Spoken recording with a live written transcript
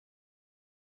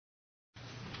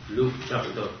Luke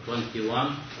chapter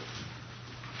 21,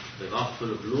 the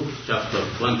Gospel of Luke chapter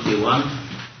 21,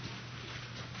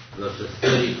 verses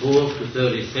 34 to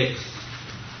 36.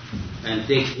 And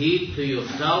take heed to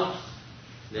yourselves,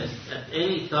 lest at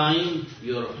any time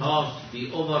your hearts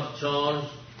be overcharged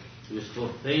with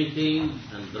forfeiting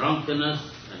and drunkenness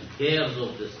and cares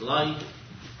of this life,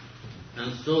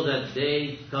 and so that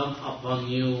they come upon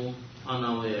you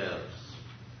unawares.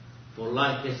 For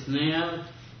like a snare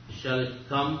shall it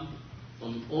come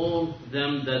on all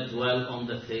them that dwell on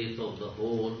the face of the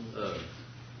whole earth.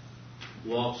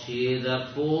 Watch ye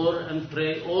therefore, and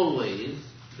pray always,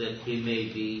 that ye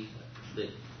may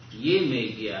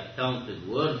be accounted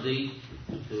worthy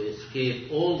to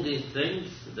escape all these things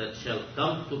that shall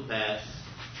come to pass,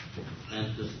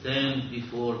 and to stand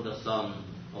before the Son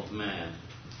of Man.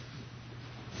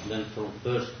 Then from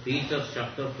 1 Peter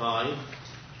chapter 5,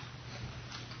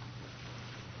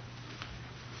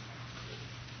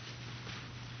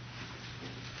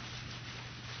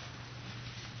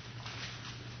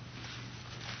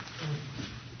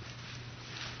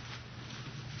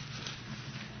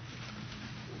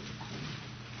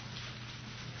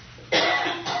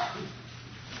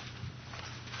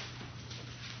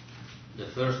 the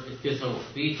first epistle of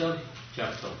Peter,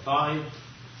 chapter 5.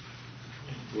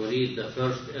 We read the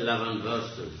first 11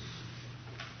 verses.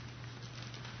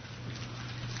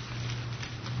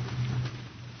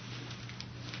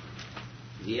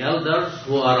 The elders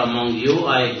who are among you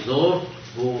I exhort,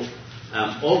 who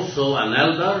am also an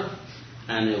elder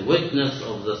and a witness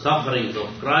of the sufferings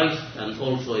of Christ, and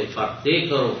also a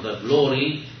partaker of the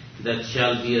glory that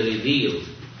shall be revealed.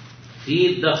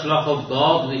 Feed the flock of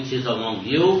God which is among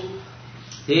you,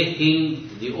 taking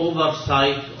the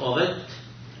oversight of it,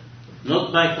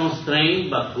 not by constraint,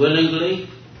 but willingly,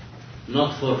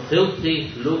 not for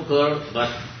filthy lucre, but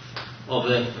of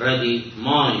a ready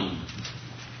mind,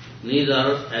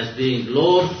 neither as being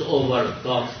lords over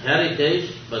God's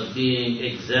heritage, but being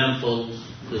examples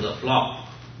to the flock.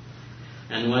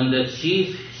 And when the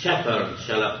chief shepherd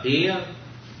shall appear,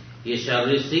 he shall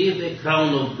receive a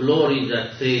crown of glory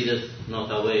that fadeth not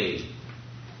away.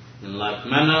 In like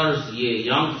manner, ye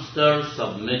youngsters,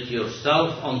 submit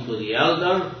yourself unto the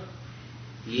elder.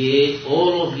 Yea,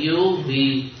 all of you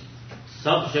be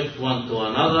subject one to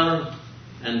another,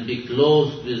 and be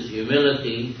clothed with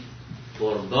humility,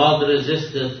 for God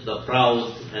resisteth the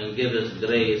proud, and giveth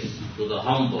grace to the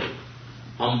humble.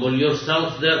 Humble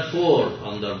yourselves therefore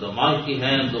under the mighty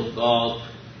hand of God,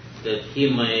 that he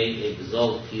may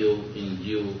exalt you in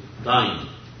due time,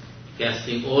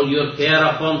 casting all your care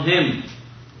upon him,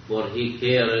 for he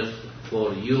careth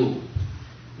for you.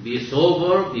 Be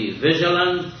sober, be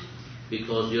vigilant,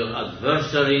 because your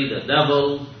adversary, the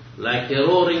devil, like a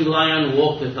roaring lion,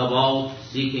 walketh about,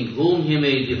 seeking whom he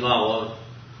may devour,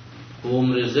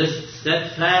 whom resist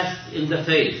steadfast in the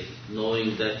faith,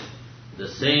 knowing that the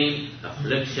same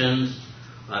afflictions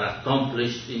are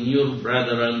accomplished in your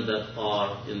brethren that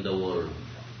are in the world.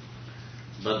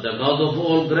 But the God of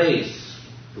all grace,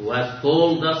 who hath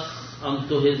called us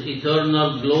unto his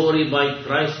eternal glory by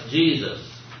Christ Jesus,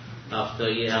 after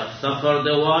ye have suffered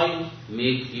a while,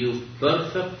 make you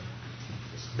perfect,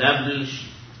 establish,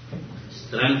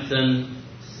 strengthen,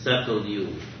 settle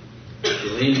you.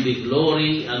 To him be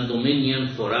glory and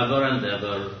dominion forever and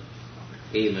ever.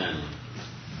 Amen.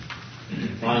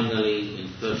 Finally, in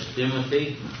 1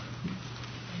 Timothy,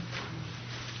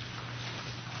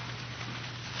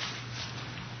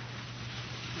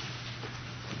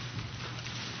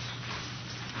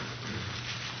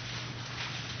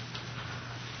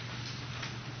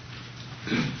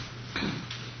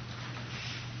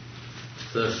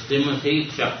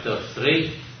 chapter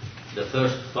 3, the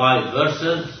first 5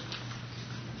 verses.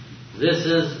 This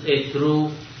is a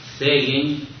true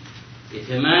saying: if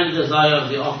a man desire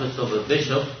the office of a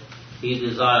bishop, he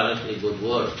desireth a good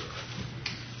work.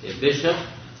 A bishop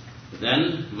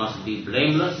then must be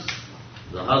blameless,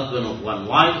 the husband of one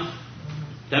wife,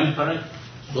 temperate,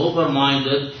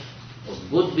 sober-minded, of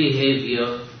good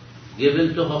behavior,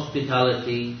 given to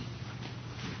hospitality,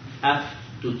 apt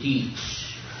to teach,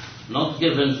 not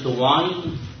given to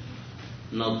wine,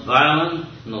 not violent,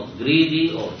 not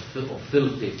greedy or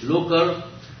filthy lucre,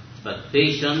 but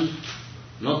patient,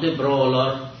 not a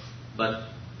brawler, but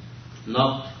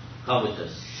not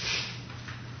covetous.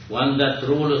 One that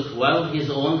ruleth well his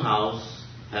own house,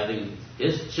 having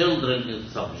his children in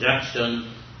subjection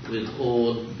with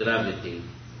all gravity.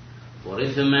 For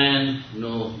if a man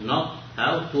know not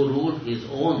how to rule his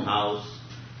own house,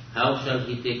 how shall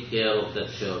he take care of the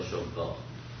church of God?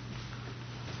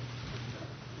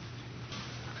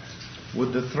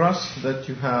 Would the thrust that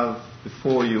you have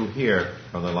before you here,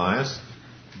 Brother Elias,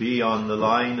 be on the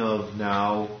line of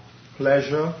now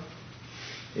pleasure,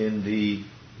 in the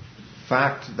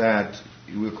fact that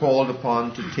you were called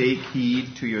upon to take heed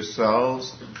to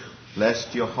yourselves,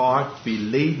 lest your heart be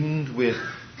laden with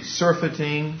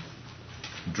surfeiting,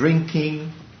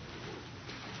 drinking.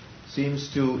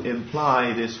 Seems to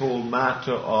imply this whole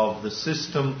matter of the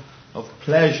system of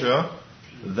pleasure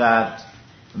that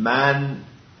man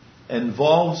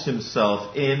involves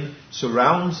himself in,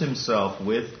 surrounds himself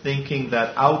with, thinking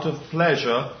that out of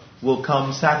pleasure will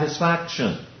come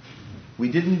satisfaction.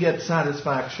 We didn't get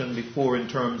satisfaction before in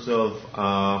terms of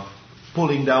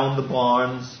pulling down the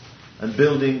barns and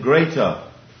building greater.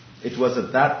 It was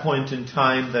at that point in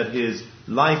time that his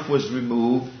life was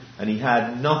removed and he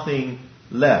had nothing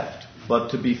left but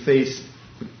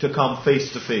to come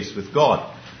face to face with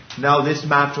God. Now this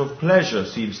matter of pleasure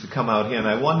seems to come out here, and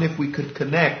I wonder if we could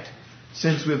connect,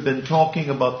 since we've been talking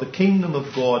about the kingdom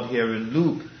of God here in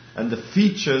Luke and the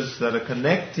features that are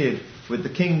connected with the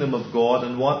kingdom of God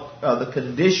and what are the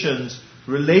conditions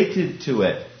related to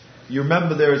it. You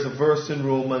remember there is a verse in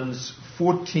Romans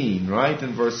 14, right,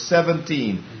 in verse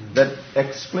 17, that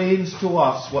explains to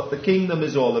us what the kingdom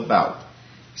is all about.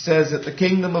 It says that the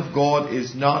kingdom of God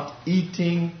is not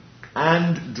eating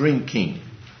and drinking,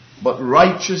 but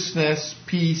righteousness,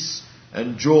 peace,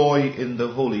 and joy in the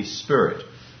Holy Spirit.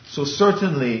 So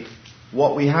certainly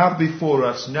what we have before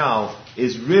us now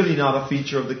is really not a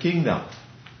feature of the kingdom,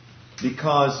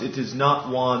 because it is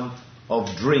not one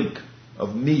of drink,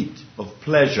 of meat, of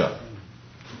pleasure.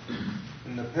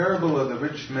 In the parable of the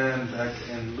rich man back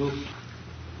in Luke,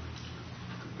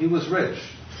 he was rich,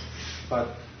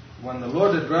 but when the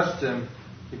Lord addressed him,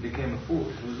 he became a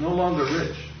fool. He was no longer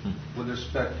rich with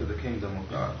respect to the kingdom of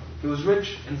God. He was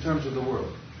rich in terms of the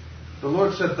world. The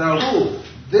Lord said, "Thou fool,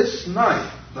 this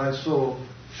night thy soul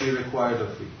be required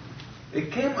of thee."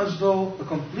 It came as though a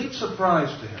complete surprise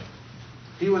to him.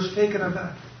 He was taken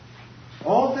aback.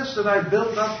 All this that I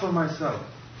built up for myself,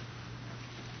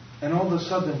 and all of a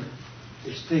sudden,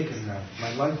 it's taken now.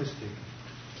 My life is taken.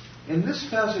 In this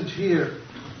passage here,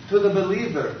 to the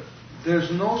believer,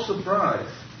 there's no surprise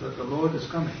that the Lord is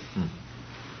coming.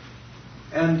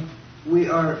 And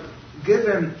we're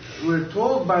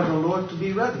told by the Lord to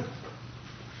be ready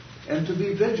and to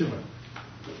be vigilant.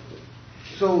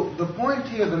 So the point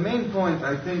here, the main point,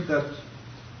 I think that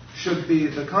should be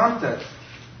the context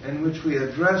in which we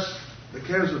address the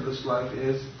cares of this life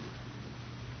is,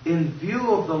 in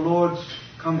view of the Lord's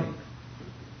coming,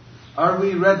 are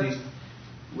we ready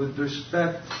with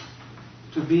respect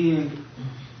to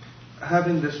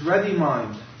having this ready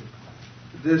mind,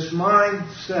 this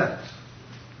mindset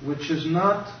which is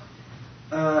not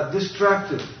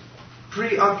distracted,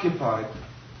 preoccupied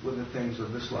with the things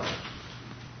of this life?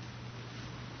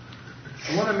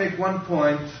 I want to make one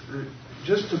point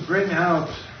just to bring out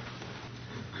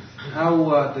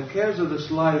how the cares of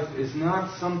this life is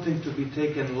not something to be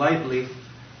taken lightly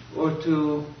or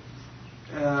to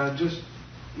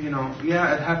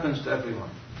it happens to everyone.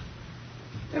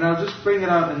 And I'll just bring it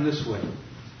out in this way.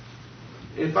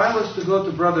 If I was to go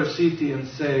to Brother Siti and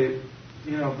say,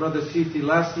 Brother Siti,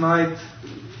 last night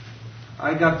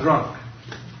I got drunk,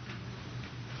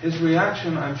 his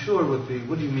reaction, I'm sure, would be,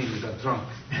 "What do you mean you got drunk?"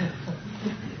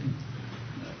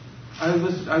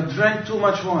 I drank too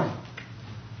much wine.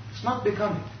 It's not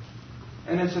becoming.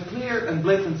 And it's a clear and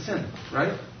blatant sin,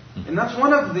 right? And that's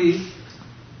one of the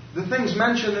things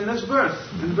mentioned in this verse.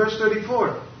 In verse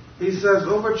 34, he says,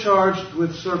 "Overcharged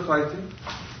with surfeiting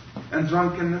and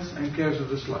drunkenness and cares of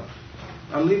this life."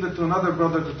 I'll leave it to another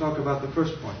brother to talk about the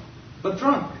first point. But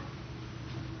drunk.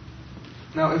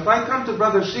 Now, if I come to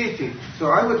Brother Siti, so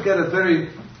I would get a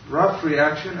very rough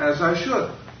reaction, as I should.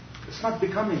 It's not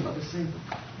becoming of a saint.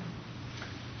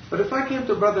 But if I came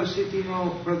to Brother Siti,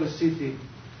 Brother Siti,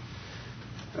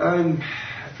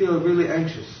 I feel really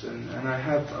anxious, and I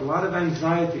have a lot of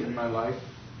anxiety in my life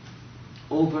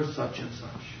over such and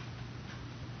such.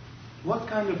 What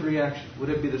kind of reaction? Would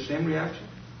it be the same reaction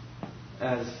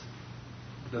as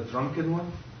the drunken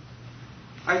one?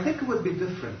 I think it would be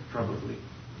different, probably.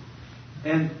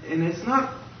 And it's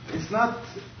not,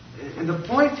 and the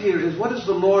point here is, what does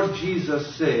the Lord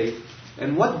Jesus say,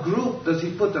 and what group does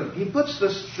he put them? He puts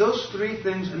those three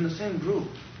things in the same group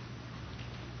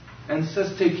and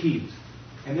says, take heed.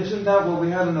 And isn't that what we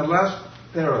had in the last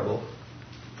parable?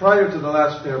 Prior to the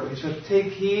last parable, he said,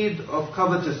 take heed of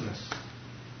covetousness.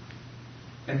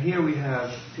 And here we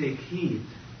have, take heed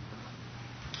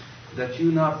that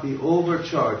you not be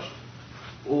overcharged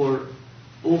or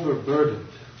overburdened,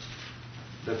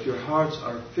 that your hearts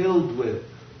are filled with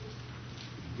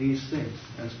these things,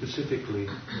 and specifically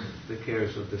the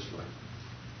cares of this life.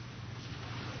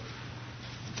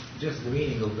 just the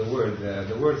meaning of the word.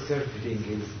 The word surfeiting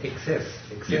is excess,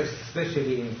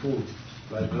 especially in food,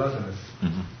 like gluttonous.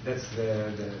 That's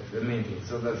the main thing.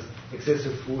 So that's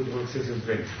excessive food or excessive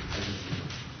drink.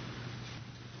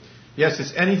 Yes,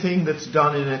 it's anything that's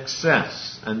done in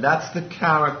excess. And that's the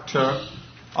character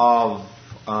of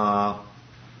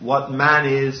what man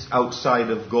is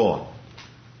outside of God.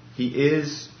 He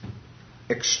is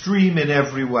extreme in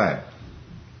every way.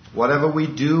 Whatever we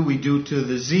do to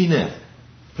the zenith.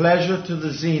 Pleasure to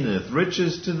the zenith.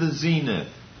 Riches to the zenith.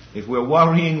 If we're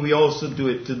worrying, we also do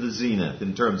it to the zenith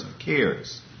in terms of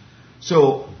cares.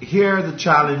 So here the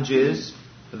challenge is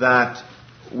that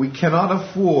we cannot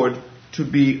afford to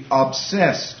be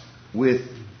obsessed with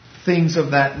things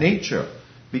of that nature,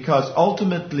 because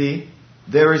ultimately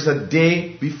there is a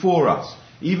day before us.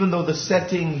 Even though the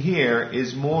setting here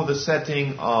is more the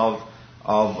setting of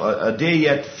a day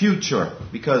yet future,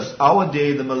 because our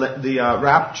day, the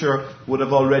rapture, would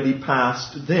have already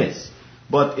passed this.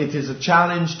 But it is a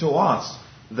challenge to us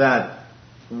that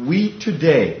we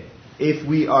today, if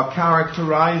we are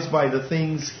characterized by the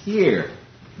things here,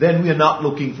 then we are not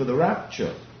looking for the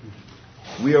rapture.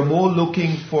 We are more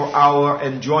looking for our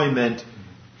enjoyment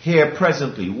here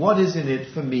presently. What is in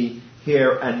it for me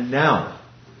here and now?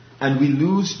 And we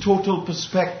lose total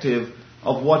perspective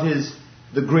of what is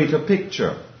the greater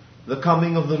picture, the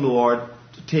coming of the Lord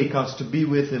to take us to be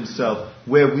with Himself,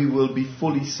 where we will be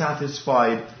fully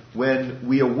satisfied when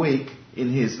we awake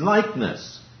in His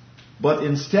likeness. But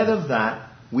instead of that,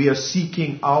 we are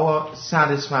seeking our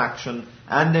satisfaction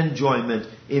and enjoyment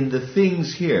in the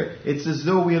things here. It's as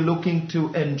though we are looking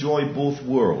to enjoy both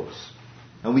worlds.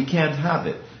 And we can't have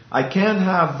it. I can't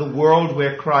have the world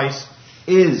where Christ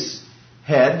is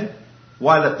head,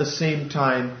 while at the same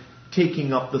time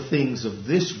taking up the things of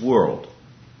this world,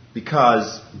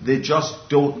 because they just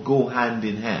don't go hand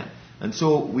in hand. And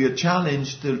so we are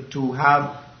challenged to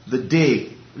have the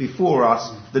day before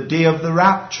us, the day of the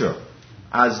rapture,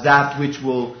 as that which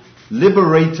will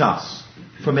liberate us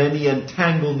from any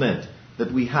entanglement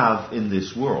that we have in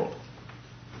this world.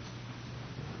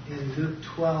 In Luke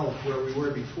 12, where we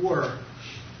were before,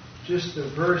 just the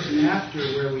verse after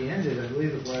where we ended, I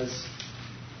believe it was,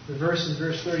 the verse in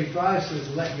verse 35 says,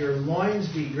 "Let your loins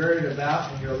be girded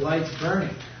about and your lights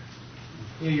burning."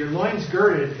 You know, your loins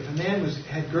girded, if a man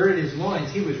had girded his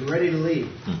loins, he was ready to leave.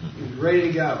 He was ready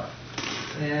to go.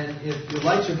 And if your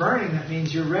lights are burning, that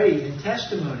means you're ready in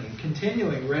testimony,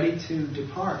 continuing, ready to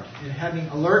depart, and having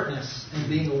alertness and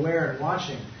being aware and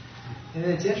watching. And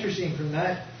then it's interesting, from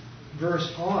that verse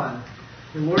on,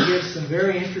 the Lord gives some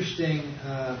very interesting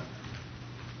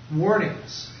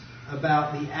warnings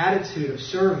about the attitude of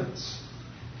servants.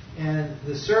 And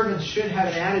the servants should have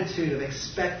an attitude of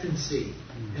expectancy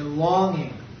and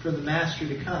longing for the master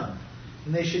to come.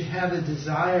 And they should have a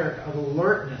desire of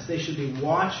alertness. They should be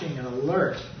watching and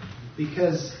alert.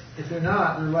 Because if they're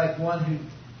not, they're like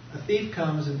a thief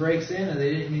comes and breaks in, and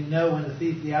they didn't even know when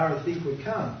the hour of the thief would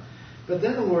come. But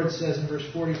then the Lord says in verse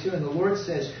 42, "And the Lord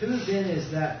says, Who then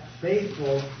is that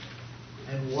faithful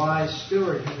and wise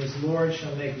steward whom his Lord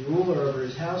shall make ruler over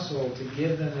his household to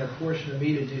give them their portion of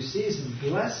meat in due season?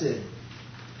 Blessed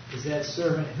is that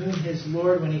servant whom his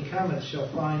Lord, when he cometh, shall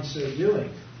find so doing.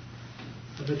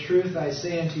 Of a truth I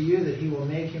say unto you that he will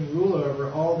make him ruler over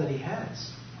all that he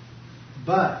has.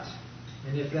 But,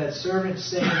 and if that servant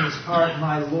say in his heart,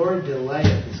 My Lord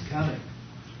delayeth his coming,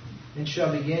 and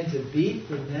shall begin to beat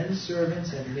the men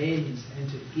servants and maidens, and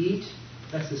to eat,"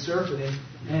 that's the surfeiting,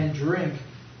 "and drink,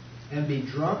 and be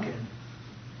drunken,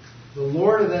 the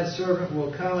Lord of that servant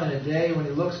will come in a day when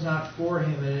he looks not for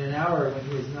him, and in an hour when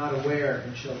he is not aware,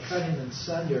 and shall cut him in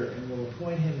sunder, and will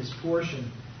appoint him his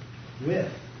portion with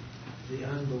the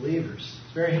unbelievers."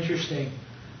 It's very interesting.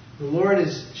 The Lord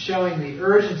is showing the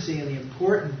urgency and the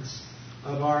importance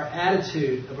of our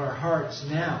attitude, of our hearts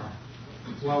now,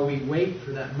 while we wait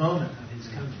for that moment of His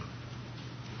coming.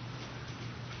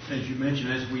 As you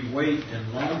mentioned, as we wait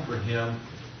and long for Him,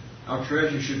 our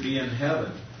treasure should be in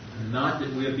heaven. Not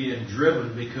that we're being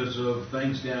driven because of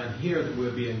things down here, that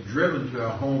we're being driven to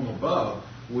our home above.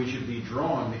 We should be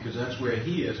drawn because that's where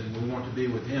He is, and we want to be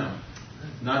with Him.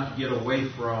 Not to get away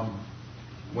from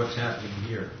what's happening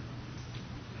here.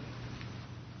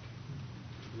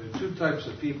 There are two types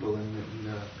of people in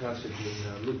the passage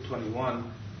in Luke 21.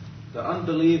 The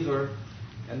unbeliever,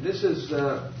 and this is,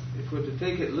 if we're to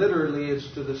take it literally, it's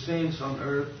to the saints on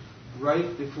earth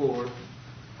right before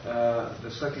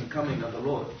the second coming of the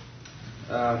Lord.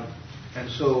 And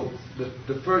so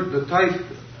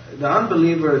the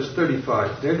unbeliever is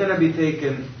 35. They're going to be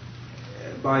taken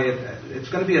by it. It's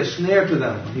going to be a snare to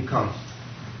them when He comes.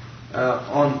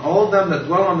 on all them that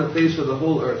dwell on the face of the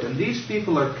whole earth. And these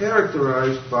people are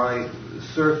characterized by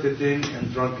surfeiting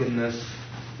and drunkenness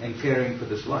and caring for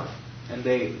this life. And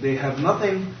they have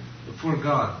nothing for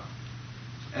God.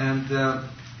 And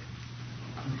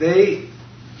they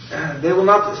will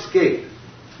not escape.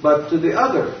 But to the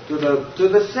other, to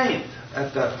the saint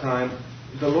at that time,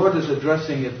 the Lord is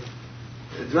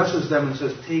addresses them and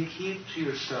says, take heed to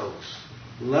yourselves,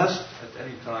 lest at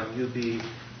any time you be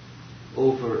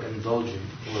overindulging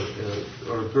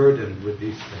or burdened with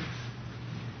these things.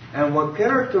 And what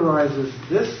characterizes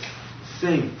this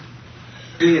saint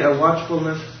be a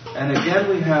watchfulness, and again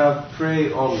we have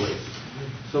pray always.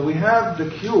 So we have the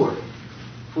cure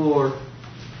for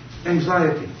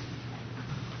anxiety,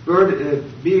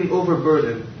 being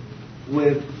overburdened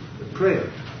with prayer.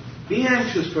 Be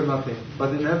anxious for nothing,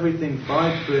 but in everything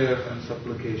by prayer and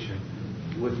supplication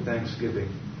with thanksgiving.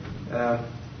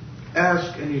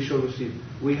 Ask and you shall receive.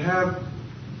 We have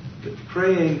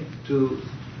praying to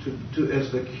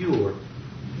as the cure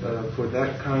for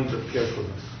that kind of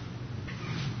carefulness.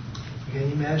 Can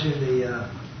you imagine the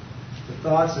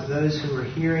thoughts of those who are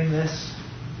hearing this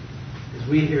as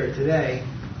we hear it today,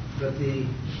 but the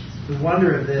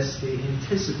wonder of this, the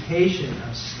anticipation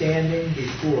of standing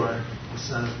before the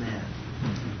Son of Man.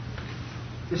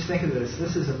 Just think of this.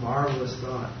 This is a marvelous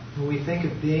thought. When we think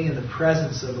of being in the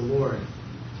presence of the Lord,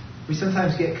 we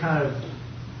sometimes get kind of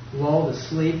lulled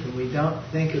asleep and we don't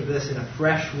think of this in a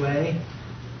fresh way,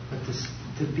 but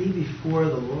to be before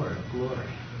the Lord of glory,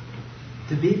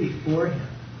 to be before Him,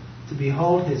 to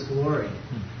behold His glory.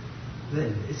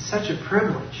 It's such a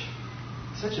privilege.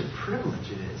 Such a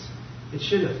privilege it is. It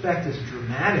should affect us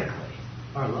dramatically,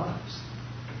 our lives.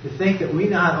 To think that we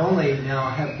not only now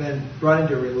have been brought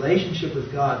into a relationship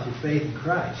with God through faith in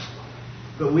Christ,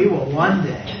 but we will one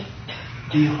day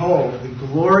behold the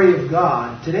glory of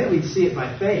God. Today we'd see it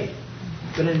by faith,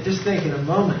 but just think in a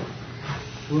moment,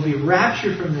 we'll be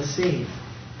raptured from the scene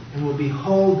and we'll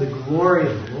behold the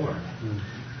glory of the Lord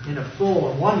in a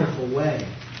full and wonderful way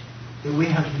that we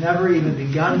have never even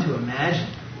begun to imagine.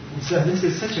 And so this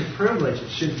is such a privilege. It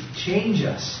should change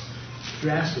us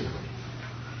drastically.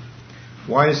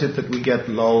 Why is it that we get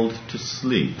lulled to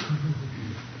sleep?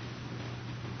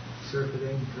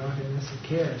 Surfeiting, drunkenness, and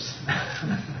cares.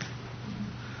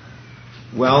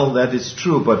 Well, that is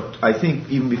true, but I think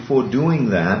even before doing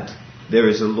that, there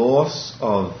is a loss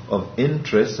of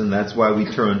interest, and that's why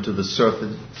we turn to the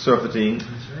surfeiting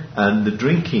and the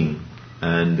drinking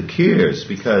and the cares,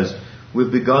 because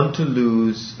we've begun to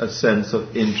lose a sense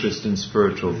of interest in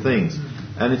spiritual things.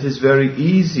 And it is very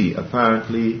easy,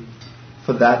 apparently,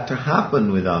 for that to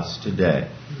happen with us today.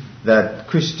 That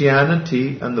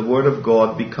Christianity and the Word of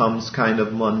God becomes kind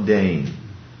of mundane.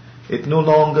 It no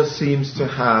longer seems to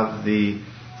have the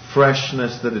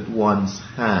freshness that it once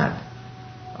had.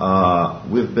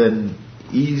 We've been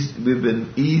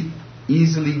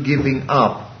easily giving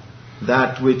up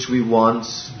that which we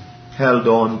once held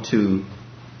on to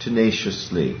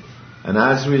tenaciously. And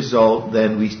as a result,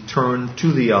 then we turn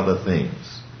to the other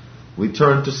things. We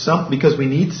turn to because we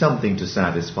need something to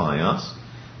satisfy us.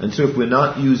 And so if we're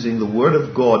not using the Word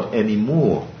of God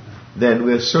anymore, then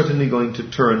we're certainly going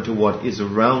to turn to what is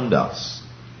around us.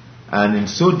 And in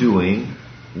so doing,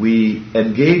 we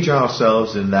engage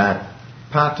ourselves in that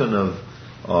pattern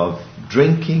of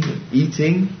drinking,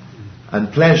 eating,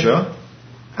 and pleasure,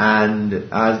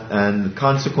 and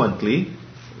consequently,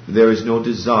 there is no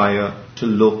desire to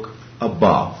look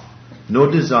above, no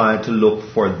desire to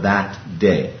look for that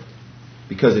day,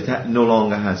 because it no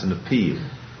longer has an appeal.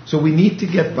 So we need to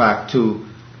get back to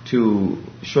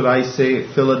should I say,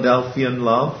 Philadelphian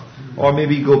love, or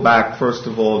maybe go back first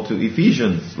of all to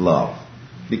Ephesians love,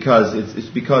 because it's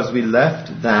because we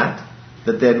left that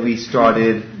then we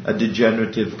started a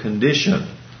degenerative condition,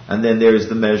 and then there is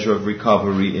the measure of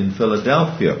recovery in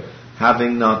Philadelphia,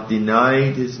 having not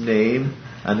denied His name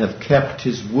and have kept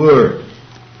His word.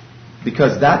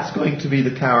 Because that's going to be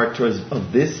the characters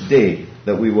of this day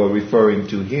that we were referring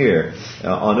to here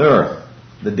on earth.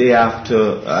 The day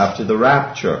after the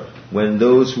rapture, when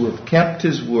those who have kept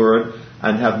His word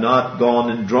and have not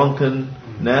gone in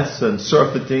drunkenness and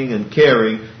surfeiting and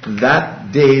caring,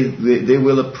 that day they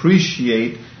will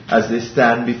appreciate as they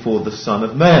stand before the Son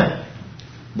of Man.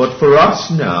 But for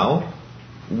us now,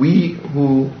 we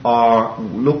who are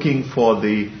looking for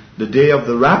the day of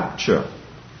the rapture,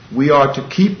 we are to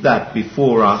keep that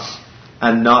before us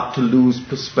and not to lose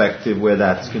perspective where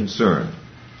that's concerned.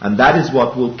 And that is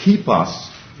what will keep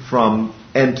us from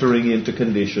entering into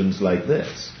conditions like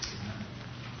this.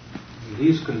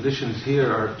 These conditions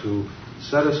here are to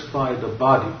satisfy the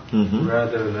body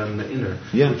rather than the inner,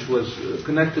 which was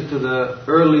connected to the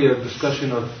earlier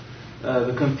discussion of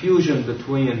the confusion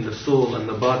between the soul and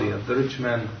the body of the rich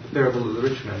man, the parable of the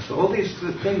rich man. So all these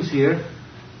things here,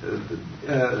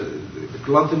 the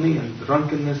gluttony and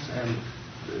drunkenness and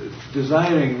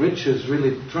desiring riches,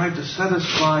 really trying to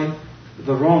satisfy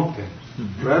the wrong thing.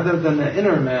 Rather than the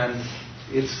inner man,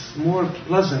 it's more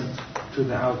pleasant to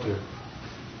the outer.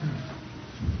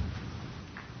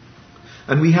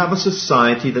 And we have a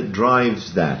society that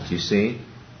drives that, you see.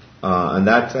 And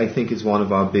that, I think, is one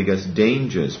of our biggest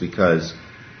dangers, because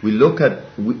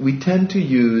we tend to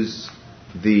use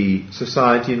the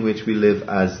society in which we live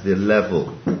as the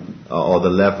level, or the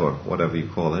lever, whatever you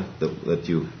call it,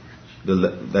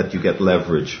 that you get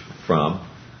leverage from.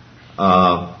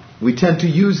 We tend to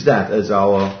use that as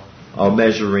our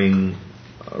measuring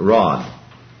rod.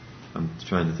 I'm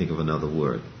trying to think of another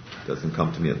word. It doesn't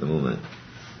come to me at the moment.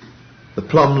 The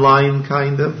plumb line,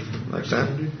 kind of, like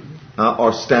that.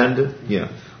 Or standard, yeah.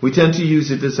 We tend to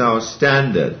use it as our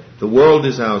standard. The world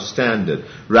is our standard,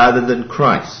 rather than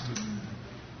Christ.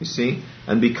 You see?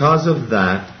 And because of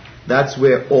that, that's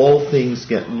where all things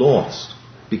get lost,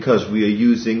 because we are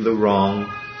using the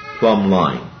wrong plumb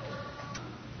line.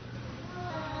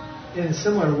 In a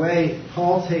similar way,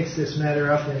 Paul takes this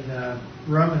matter up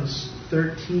in Romans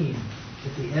 13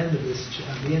 at the end of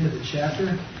the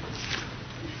chapter.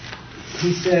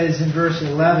 He says in verse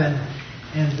 11,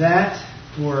 and that,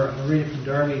 or I'll read it from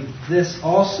Darby, this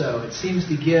also, it seems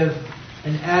to give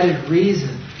an added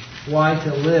reason why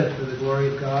to live for the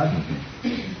glory of God.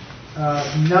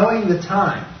 Knowing the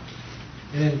time,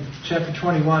 and in chapter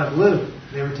 21 of Luke,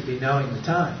 they were to be knowing the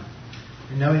time,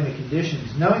 and knowing the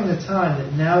conditions. Knowing the time,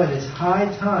 that now it is high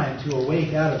time to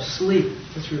awake out of sleep.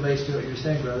 This relates to what you're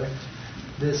saying, brother.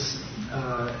 This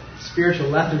spiritual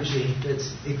lethargy that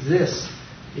exists.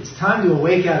 It's time to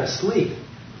awake out of sleep.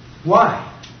 Why?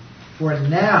 For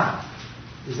now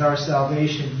is our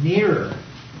salvation nearer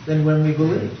than when we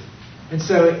believed. And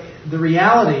so the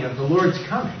reality of the Lord's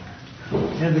coming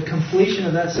and the completion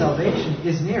of that salvation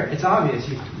is near. It's obvious.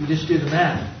 You just do the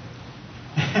math.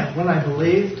 When I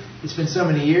believed, it's been so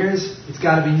many years, it's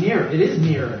got to be nearer. It is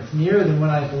nearer. It's nearer than when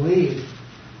I believed.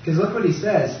 Because look what he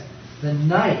says. The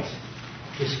night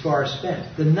is far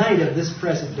spent. The night of this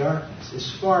present darkness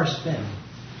is far spent.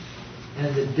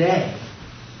 And the day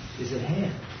is at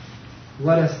hand.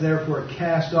 Let us therefore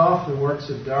cast off the works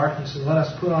of darkness and let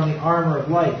us put on the armor of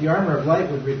light. The armor of light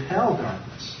would repel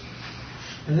darkness.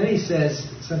 And then he says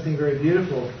something very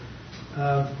beautiful.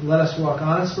 Let us walk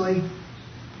honestly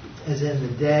as in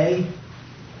the day,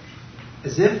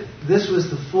 as if this was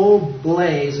the full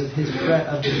blaze of the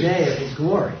day of His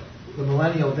glory, the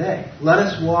millennial day. Let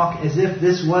us walk as if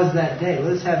this was that day.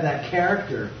 Let us have that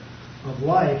character of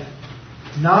life,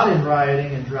 not in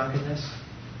rioting and drunkenness,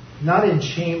 not in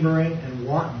chambering and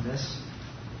wantonness,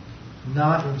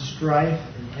 not in strife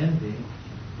and envy,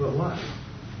 but what?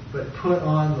 But put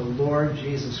on the Lord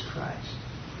Jesus Christ.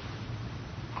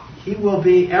 He will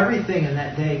be everything in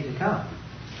that day to come.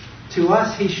 To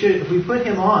us, He should, if we put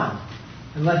Him on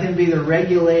and let Him be the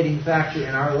regulating factor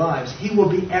in our lives, He will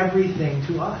be everything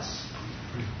to us.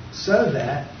 So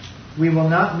that we will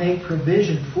not make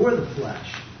provision for the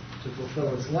flesh to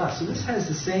fulfill its lust. So this has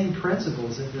the same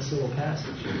principles in this little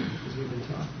passage as we've been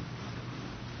talking.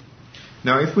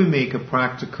 Now, if we make a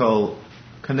practical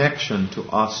connection to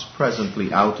us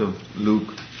presently out of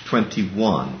Luke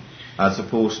 21, as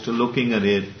opposed to looking at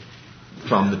it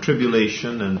from the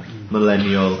tribulation and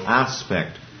millennial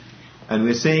aspect, and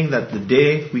we're saying that the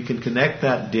day, we can connect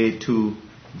that day to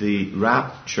the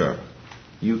rapture,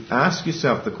 you ask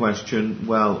yourself the question,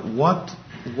 well, what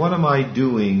am I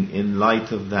doing in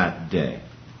light of that day?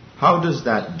 How does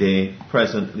that day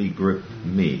presently grip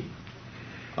me?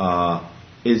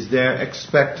 Is there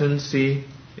expectancy?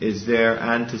 Is there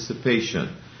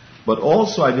anticipation? But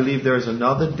also, I believe there is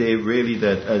another day really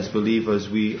that as believers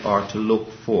we are to look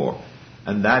for.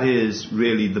 And that is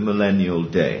really the millennial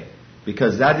day.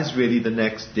 Because that is really the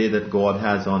next day that God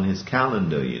has on His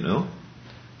calendar, you know.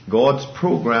 God's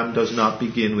program does not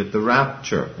begin with the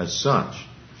rapture as such.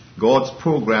 God's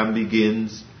program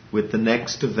begins with the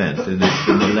next event, and it's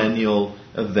the millennial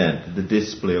event, the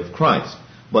display of Christ.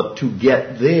 But to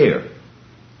get there,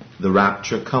 the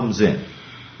rapture comes in,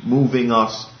 moving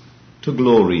us to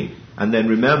glory. And then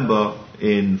remember,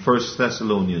 in 1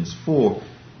 Thessalonians 4,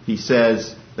 he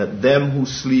says that them who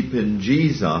sleep in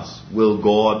Jesus will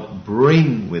God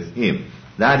bring with Him.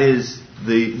 That is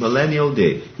the millennial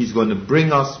day. He's going to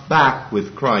bring us back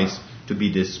with Christ to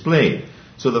be displayed.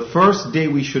 So the first day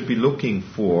we should be looking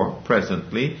for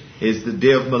presently is the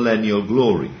day of millennial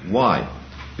glory. Why?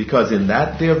 Because in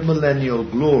that day of millennial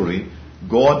glory,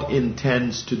 God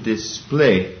intends to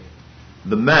display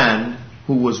the man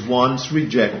who was once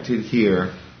rejected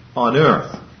here on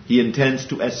earth. He intends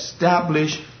to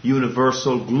establish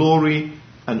universal glory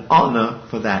and honor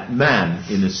for that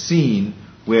man in a scene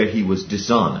where he was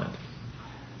dishonored.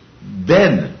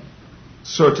 Then,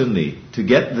 certainly, to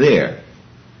get there,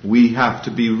 we have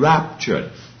to be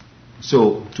raptured.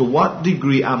 So, to what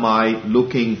degree am I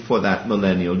looking for that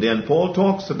millennial day? And Paul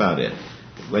talks about it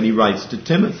when he writes to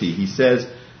Timothy. He says,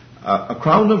 a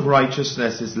crown of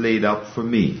righteousness is laid up for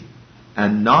me,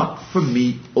 and not for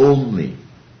me only,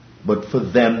 but for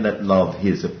them that love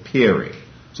his appearing.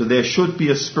 So there should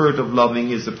be a spirit of loving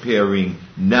his appearing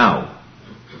now.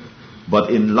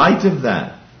 But in light of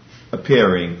that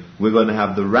appearing, we're going to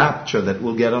have the rapture that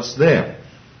will get us there.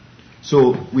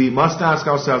 So we must ask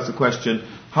ourselves the question,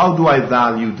 how do I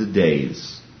value the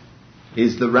days?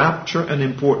 Is the rapture an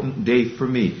important day for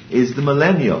me? Is the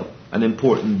millennial an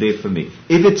important day for me?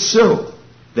 If it's so,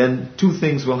 then two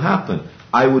things will happen.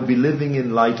 I would be living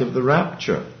in light of the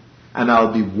rapture, and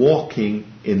I'll be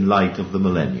walking in light of the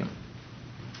millennium.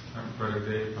 Brother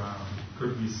Dave,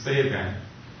 could we say then,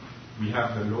 we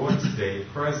have the Lord's Day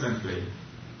presently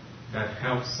that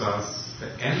helps us to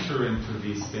enter into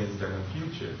these things in the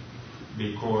future,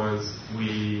 because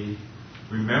we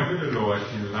remember the Lord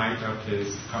in light of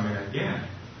his coming again,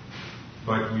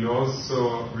 but we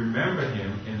also remember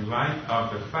him in light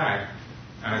of the fact,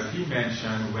 as he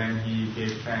mentioned when he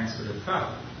gave thanks for the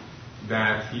cup,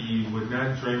 that he would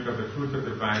not drink of the fruit of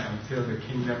the vine until the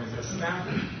kingdom is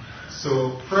established.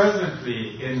 So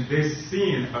presently in this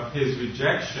scene of his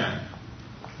rejection,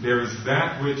 there is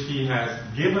that which he has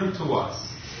given to us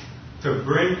to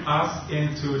bring us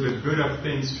into the good of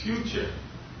things future.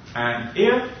 And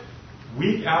if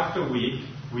week after week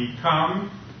we come,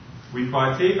 we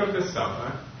partake of the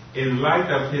supper in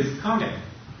light of his coming,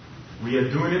 we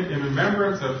are doing it in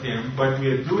remembrance of him, but we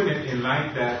are doing it in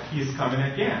light that he's coming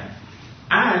again.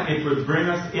 And it would bring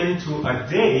us into a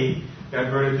day that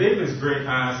Brother David is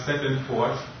setting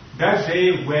forth, that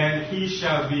day when he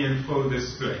shall be in full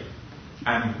display.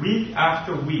 And week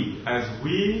after week, as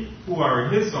we who are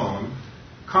his own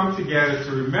come together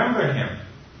to remember him,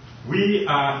 we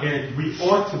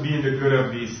ought to be in the good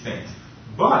of these things.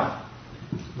 But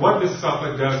what the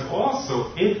supper does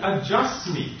also, it adjusts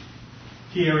me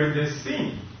here in this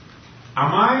scene.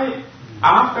 Am I,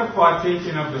 after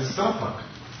partaking of the supper,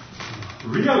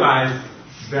 realize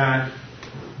that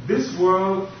this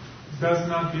world does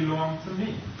not belong to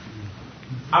me?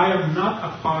 I am not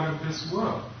a part of this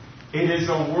world. It is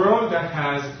a world that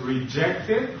has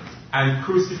rejected and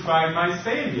crucified my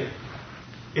Savior.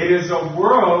 It is a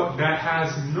world that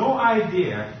has no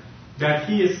idea that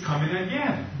he is coming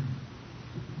again.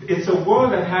 It's a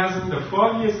world that hasn't the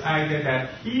foggiest idea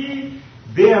that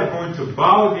they are going to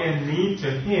bow their knee to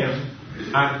him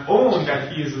and own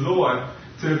that he is Lord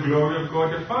to the glory of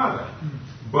God the Father.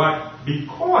 But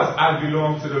because I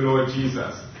belong to the Lord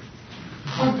Jesus,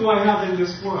 what do I have in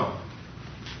this world?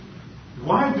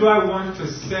 Why do I want to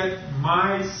set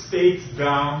my stakes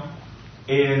down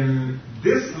in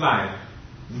this life,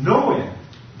 knowing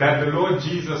that the Lord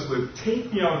Jesus will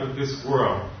take me out of this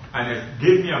world and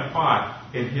give me a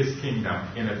part in his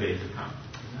kingdom in a day to come?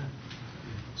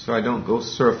 So I don't go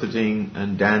surfeiting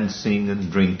and dancing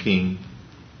and drinking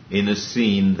in a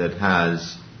scene that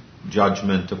has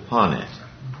judgment upon it.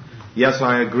 Yes,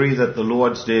 I agree that the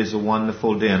Lord's Day is a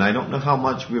wonderful day, and I don't know how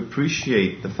much we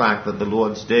appreciate the fact that the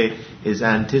Lord's Day is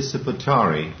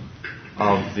anticipatory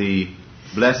of the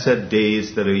blessed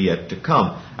days that are yet to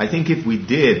come. I think if we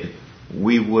did,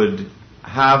 we would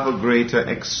have a greater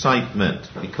excitement,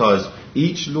 because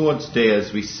each Lord's Day,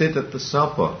 as we sit at the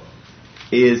supper,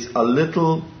 is a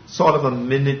little sort of a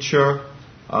miniature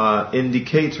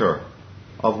indicator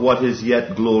of what is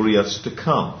yet glorious to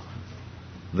come.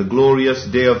 The glorious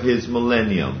day of his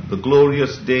millennium, the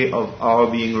glorious day of our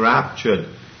being raptured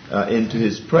into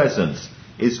his presence,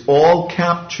 is all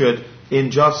captured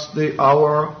in just the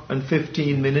hour and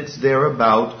 15 minutes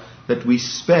thereabout that we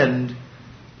spend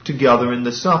together in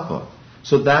the supper.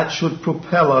 So that should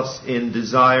propel us in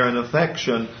desire and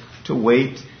affection to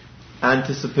wait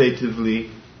anticipatively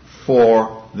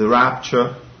for the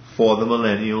rapture, for the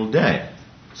millennial day.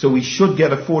 So we should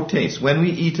get a foretaste. When we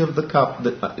eat of the cup,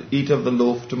 eat of the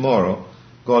loaf tomorrow,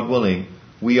 God willing,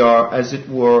 we are, as it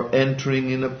were, entering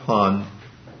in upon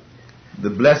the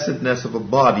blessedness of a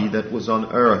body that was on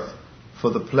earth for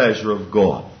the pleasure of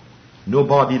God. No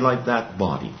body like that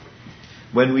body.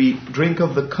 When we drink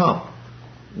of the cup,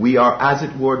 we are, as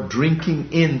it were,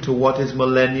 drinking into what is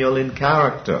millennial in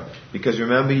character. Because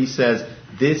remember, he says,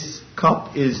 this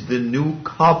cup is the new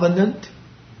covenant,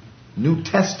 New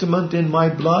Testament in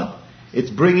my blood. It's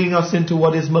bringing us into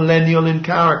what is millennial in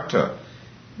character.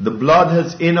 The blood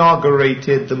has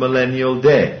inaugurated the millennial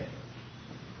day.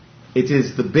 It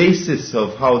is the basis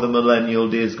of how the millennial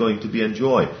day is going to be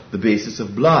enjoyed, the basis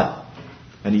of blood.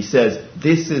 And he says,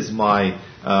 this is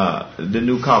the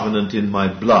new covenant in my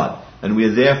blood. And we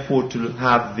are therefore to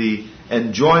have the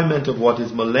enjoyment of what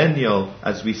is millennial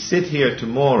as we sit here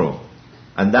tomorrow.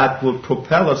 And that will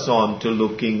propel us on to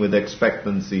looking with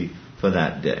expectancy for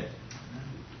that day.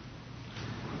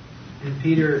 And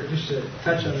Peter, just to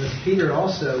touch on this, Peter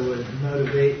also would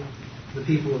motivate the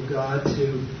people of God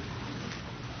to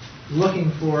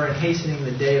looking for and hastening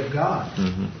the day of God.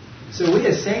 Mm-hmm. So we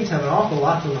as saints have an awful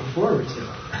lot to look forward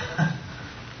to.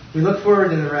 We look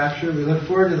forward to the rapture. We look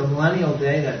forward to the millennial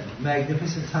day, that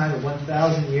magnificent time of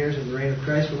 1,000 years of the reign of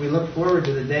Christ. But we look forward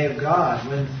to the day of God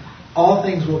when all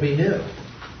things will be new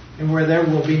and where there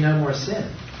will be no more sin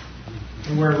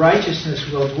and where righteousness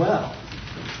will dwell.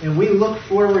 And we look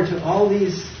forward to all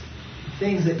these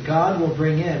things that God will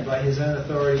bring in by His own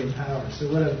authority and power. So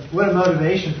what a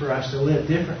motivation for us to live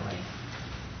differently.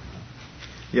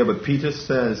 Yeah, but Peter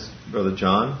says, Brother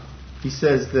John, he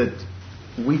says that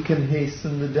we can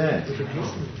hasten the day. We can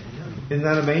hasten the day, yeah. Isn't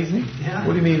that amazing? Yeah.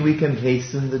 What do you mean we can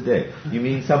hasten the day? You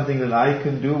mean something that I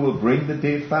can do will bring the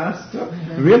day faster?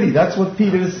 Mm-hmm. Really, that's what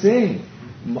Peter is saying.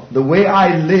 The way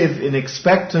I live in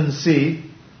expectancy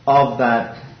of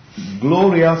that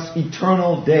glorious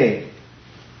eternal day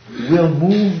will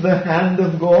move the hand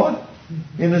of God,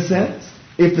 in a sense.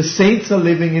 If the saints are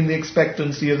living in the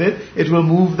expectancy of it, it will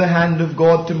move the hand of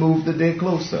God to move the day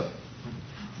closer.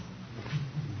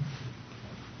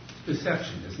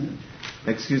 Perception, isn't it?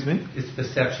 Excuse me? It's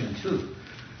perception too.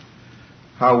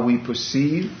 How we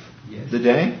perceive the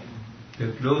day?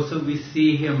 The closer we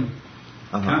see Him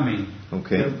coming,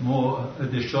 okay,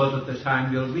 the shorter the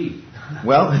time will be.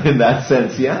 Well, in that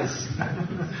sense, yes.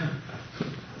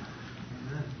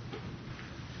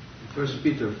 1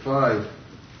 Peter 5,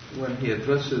 when he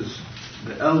addresses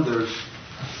the elders,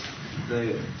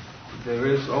 there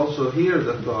is also here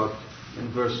the thought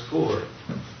in verse 4,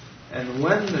 and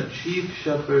when the chief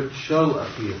shepherd shall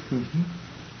appear,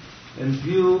 in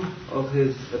view of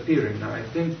his appearing. Now I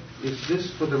think, is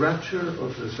this for the rapture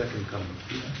or for the second coming?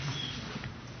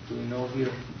 Do we know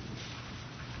here?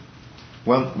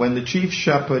 Well, when the chief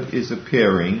shepherd is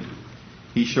appearing,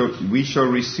 we shall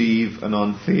receive an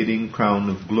unfading crown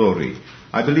of glory.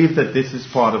 I believe that this is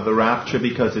part of the rapture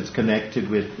because it's connected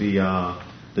with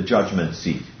the judgment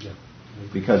seat.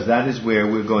 Because that is where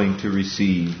we're going to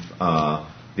receive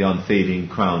the unfading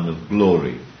crown of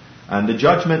glory. And the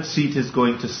judgment seat is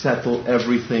going to settle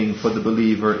everything for the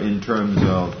believer in terms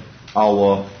of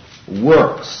our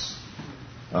works.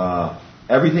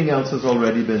 Everything else has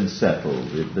already been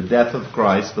settled. The death of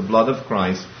Christ, the blood of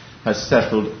Christ, has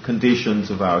settled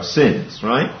conditions of our sins,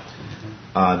 right?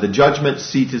 The judgment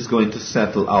seat is going to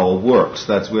settle our works.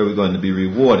 That's where we're going to be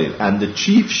rewarded. And the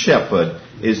chief shepherd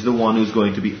is the one who's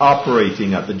going to be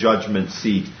operating at the judgment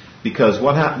seat. Because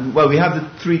what happened? Well, we have the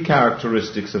three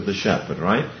characteristics of the shepherd,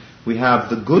 right? We have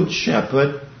the good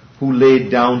shepherd who laid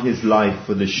down his life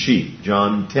for the sheep,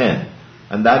 John 10.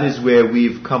 And that is where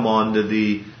we've come under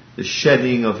the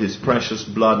shedding of his precious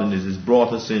blood, and it has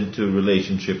brought us into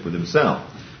relationship with himself.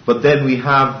 But then we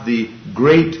have the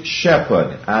great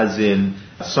shepherd, as in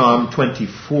Psalm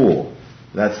 24.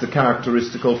 That's the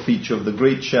characteristical feature of the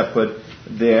great shepherd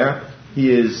there. He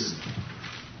is,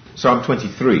 Psalm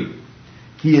 23.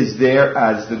 He is there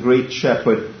as the great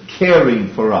shepherd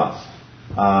caring for us.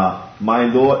 My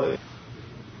Lord,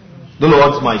 the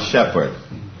Lord's my shepherd.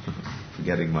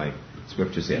 Forgetting my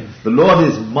scriptures here. The Lord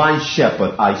is my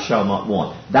shepherd, I shall not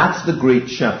want. That's the great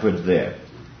shepherd there.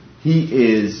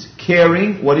 He is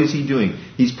caring. What is he doing?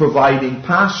 He's providing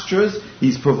pastures.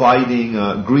 He's providing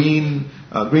green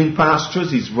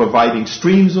pastures. He's providing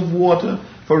streams of water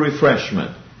for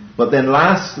refreshment. But then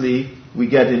lastly, we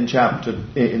get in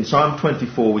Psalm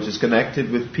 24, which is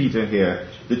connected with Peter here,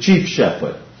 the chief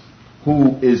shepherd,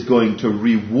 who is going to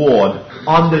reward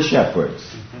under shepherds.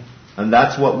 And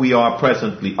that's what we are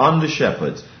presently, under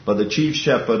shepherds. But the chief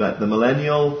shepherd at the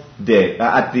millennial day,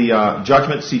 at the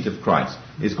judgment seat of Christ,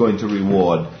 is going to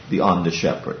reward the under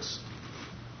shepherds.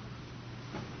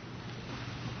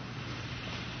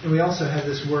 And we also have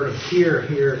this word appear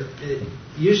here.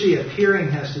 Usually appearing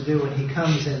has to do when he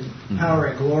comes in power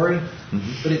and glory.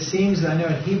 Mm-hmm. But it seems, I know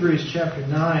in Hebrews chapter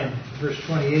 9, verse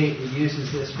 28, it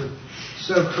uses this.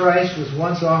 So Christ was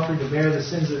once offered to bear the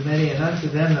sins of many, and unto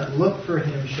them that look for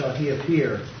him shall he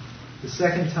appear, the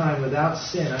second time without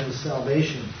sin unto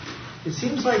salvation. It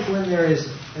seems like when there is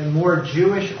a more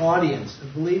Jewish audience, a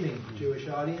believing Jewish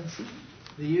audience,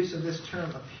 the use of this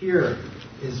term appear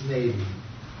is made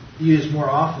used more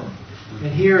often.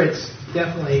 And here it's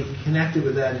definitely connected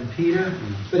with that in Peter,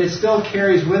 but it still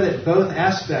carries with it both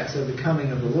aspects of the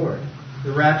coming of the Lord.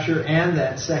 The rapture and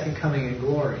that second coming in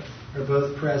glory are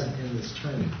both present in this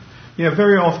term. Yeah,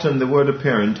 very often the word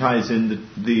appearing ties in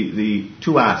the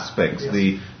two aspects,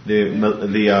 Yes.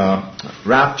 the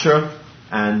rapture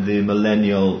and the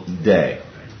millennial day.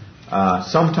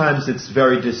 Sometimes it's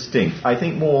very distinct. I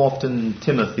think more often,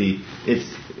 Timothy,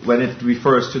 when it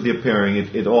refers to the appearing,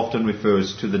 it often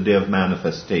refers to the day of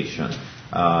manifestation,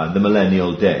 the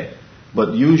millennial day.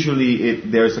 But usually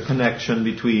there's a connection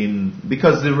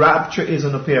because the rapture is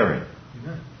an appearing,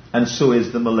 and so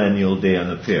is the millennial day an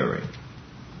appearing.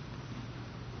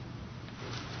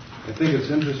 I think it's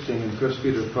interesting in 1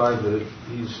 Peter 5 that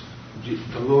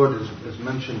the Lord is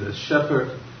mentioned as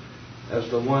shepherd, as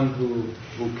the one who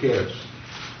cares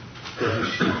for his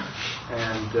sheep.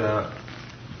 And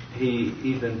he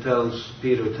even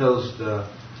Peter tells the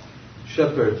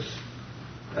shepherds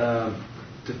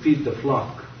to feed the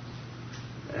flock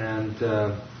and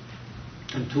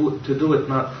to do it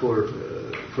not for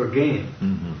gain.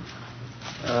 Mm-hmm.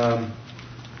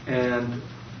 And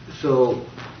so,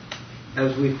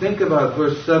 as we think about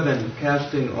verse 7,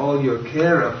 casting all your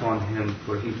care upon him,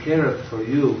 for he careth for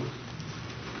you,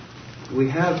 we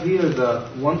have here the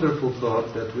wonderful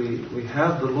thought that we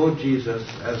have the Lord Jesus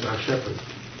as our shepherd,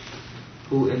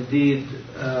 who indeed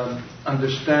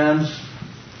understands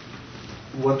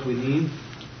what we need,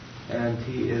 and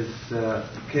he is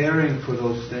caring for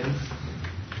those things,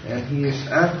 and he is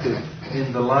active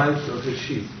in the lives of his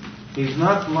sheep. He's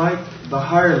not like the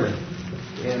hireling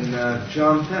in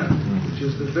John 10, which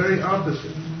is the very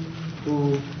opposite,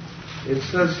 who it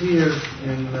says here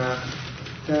in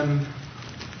 10,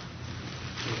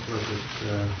 what was it?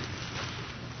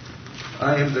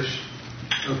 I am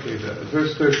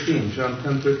verse 13, John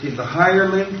 10:13. The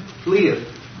hireling fleeth,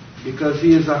 because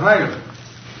he is a hireling,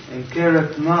 and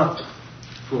careth not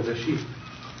for the sheep.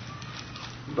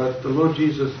 But the Lord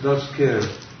Jesus does care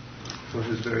for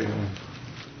his very own.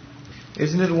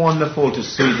 Isn't it wonderful to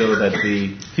see, though, that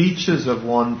the features of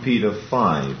 1 Peter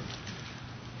 5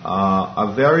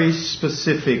 are very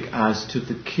specific as to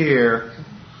the care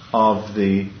of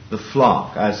the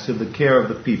flock, as to the care of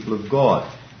the people of God.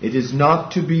 It is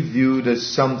not to be viewed as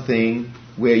something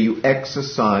where you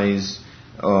exercise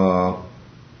out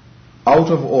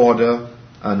of order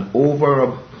an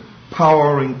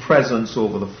overpowering presence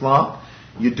over the flock.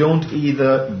 You don't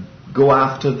either go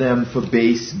after them for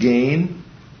base gain,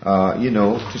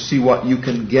 to see what you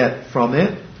can get from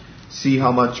it, see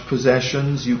how much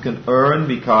possessions you can earn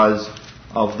because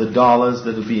of the dollars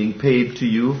that are being paid to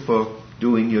you for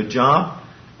doing your job.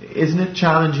 Isn't it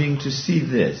challenging to see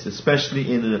this,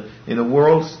 especially in a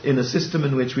world, in a system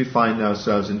in which we find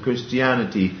ourselves in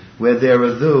Christianity, where there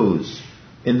are those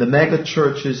in the mega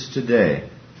churches today,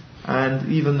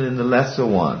 and even in the lesser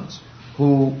ones,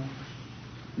 who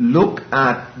look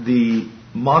at the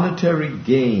monetary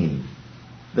gain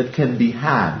that can be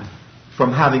had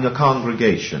from having a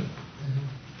congregation.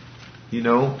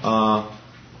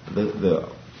 The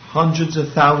hundreds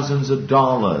of thousands of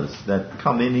dollars that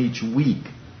come in each week,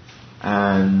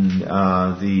 and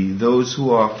those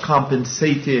who are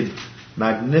compensated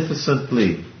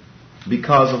magnificently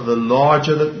because of the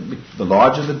larger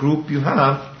the group you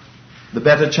have, the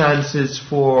better chances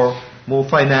for more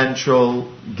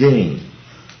financial gain.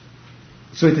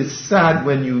 So it is sad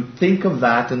when you think of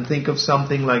that and think of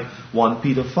something like 1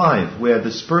 Peter 5, where the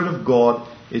Spirit of God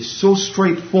is so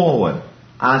straightforward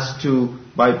as to,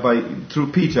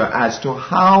 through Peter, as to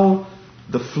how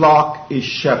the flock is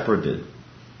shepherded.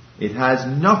 It has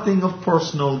nothing of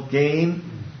personal gain.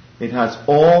 It has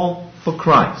all for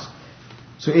Christ.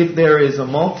 So if there is a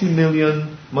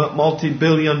multi-billion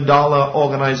dollar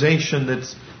organization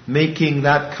that's making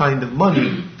that kind of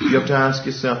money, you have to ask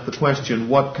yourself the question,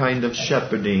 what kind of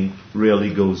shepherding really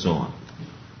goes on?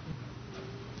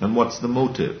 And what's the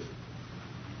motive?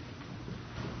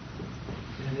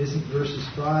 And isn't verses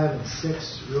 5 and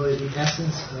 6 really the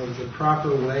essence of the proper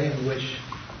way in which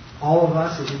all of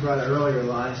us, as you brought out earlier,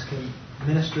 Elias, can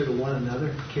minister to one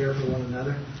another, care for one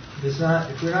another?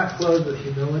 If we're not clothed with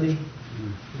humility,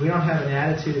 if we don't have an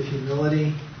attitude of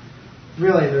humility,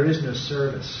 really there is no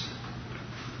service.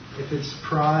 If it's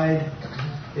pride,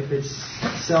 if it's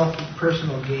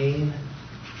personal gain,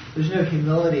 there's no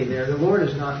humility there. The Lord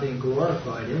is not being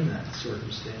glorified in that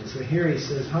circumstance. So here he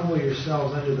says, humble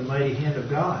yourselves under the mighty hand of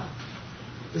God.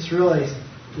 This really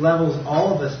levels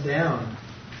all of us down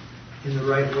in the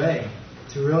right way.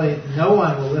 really, no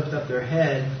one will lift up their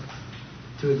head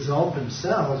to exalt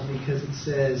themselves, because it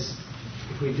says,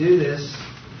 if we do this,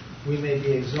 we may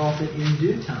be exalted in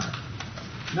due time.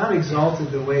 Not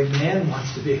exalted the way man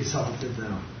wants to be exalted,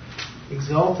 though.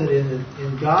 Exalted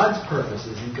in God's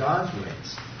purposes, in God's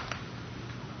ways.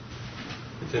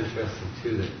 It's interesting,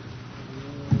 too, that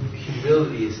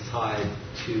humility is tied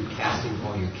to casting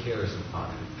all your cares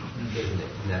upon Him, isn't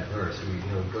it? In that verse, we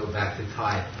go back to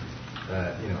tie.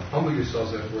 Humble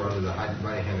yourselves therefore under the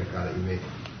right hand of God that you may.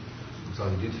 So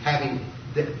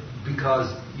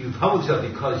because you've humbled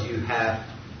yourself because you have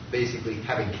basically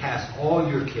having cast all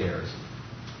your cares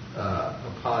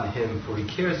upon Him, for He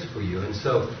cares for you. And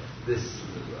so this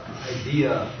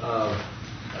idea of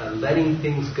letting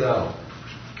things go,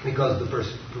 because the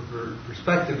your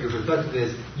perspective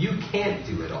is you can't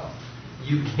do it all.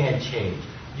 You can't change.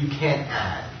 You can't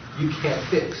add. You can't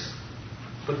fix.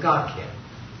 But God can.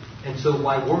 And so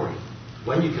why worry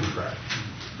when you can pray?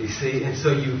 You see? And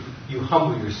so you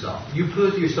humble yourself. You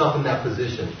put yourself in that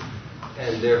position,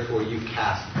 and therefore you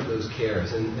cast those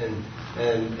cares.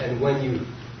 And when you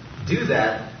do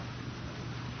that,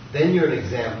 then you're an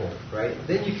example, right?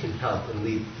 Then you can help and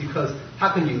lead. Because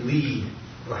how can you lead,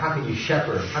 or how can you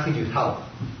shepherd, how can you help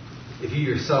if you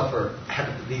yourself are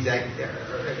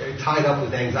tied up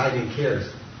with anxiety and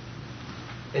cares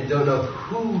and don't know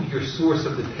who your source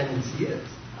of dependency is?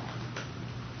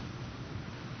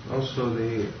 Also,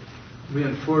 the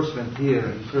reinforcement here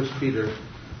in 1 Peter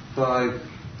 5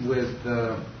 with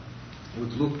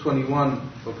Luke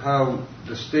 21 of how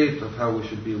the state of how we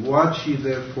should be. Watch ye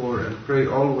therefore and pray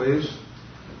always,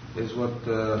 is what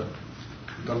the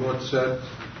Lord said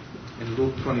in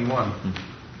Luke 21.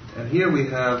 And here we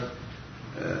have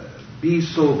be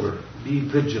sober, be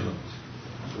vigilant.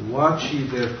 So watch ye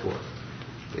therefore.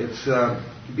 It's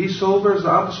be sober is the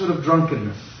opposite of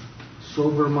drunkenness.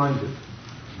 Sober-minded.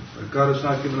 God has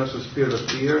not given us a spirit of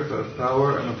fear, but of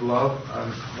power and of love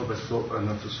and of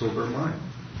a sober mind.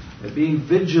 And being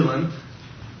vigilant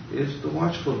is the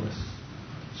watchfulness.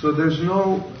 So there's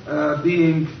no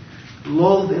being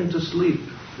lulled into sleep.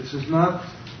 This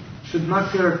should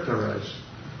not characterize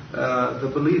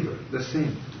the believer, the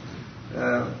saint.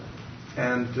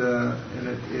 And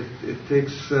it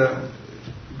takes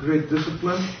great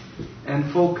discipline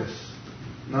and focus,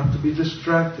 not to be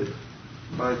distracted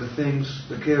by the things,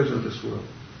 the cares of this world,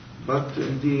 but to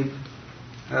indeed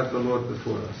have the Lord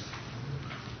before us.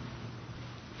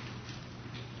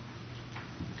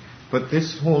 But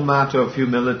this whole matter of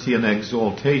humility and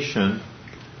exaltation,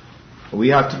 we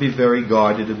have to be very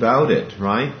guarded about it,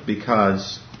 right?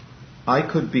 Because I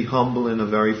could be humble in a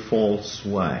very false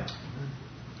way.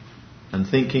 And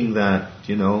thinking that,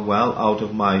 out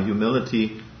of my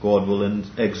humility, God will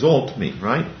exalt me,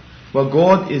 right? Well,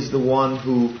 God is the one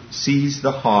who sees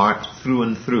the heart through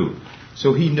and through.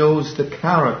 So He knows the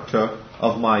character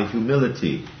of my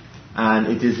humility. And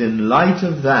it is in light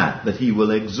of that He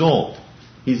will exalt.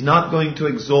 He's not going to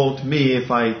exalt me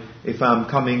if I'm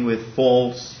coming with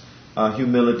false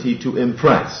humility to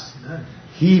impress.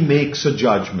 He makes a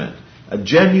judgment. A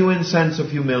genuine sense of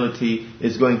humility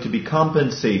is going to be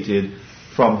compensated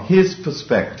from His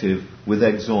perspective with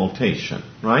exaltation,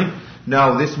 right?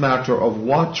 Now, this matter of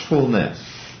watchfulness.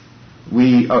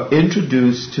 We are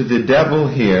introduced to the devil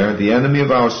here, the enemy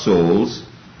of our souls,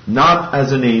 not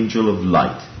as an angel of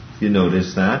light. You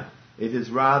notice that? It is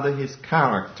rather his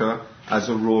character as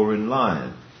a roaring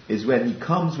lion. Is when he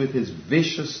comes with his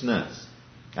viciousness,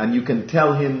 and you can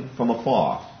tell him from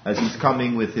afar as he's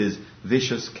coming with his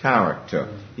vicious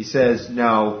character. He says,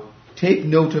 now, take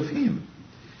note of him,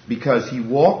 because he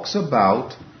walks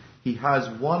about. He has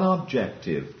one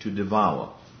objective: to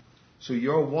devour. So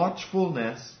your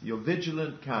watchfulness, your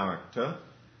vigilant character,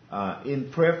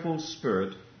 in prayerful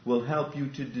spirit, will help you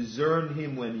to discern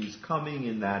him when he's coming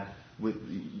in that.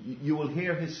 You will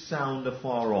hear his sound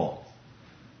afar off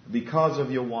because of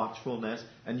your watchfulness,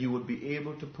 and you will be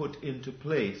able to put into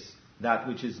place that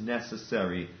which is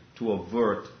necessary to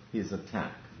avert his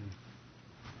attack.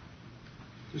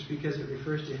 Just because it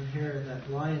refers to him here in that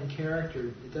lion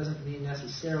character, it doesn't mean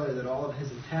necessarily that all of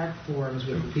his attack forms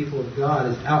with the people of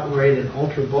God is outright and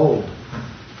ultra bold.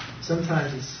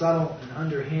 Sometimes it's subtle and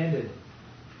underhanded.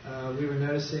 We were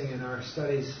noticing in our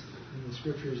studies in the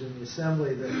scriptures in the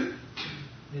assembly that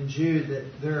in Jude that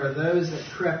there are those that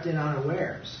crept in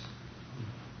unawares.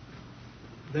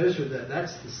 That's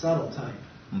the subtle type.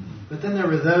 Mm-hmm. But then there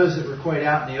were those that were quite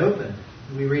out in the open.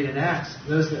 We read in Acts,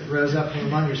 those that rose up from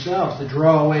among yourselves to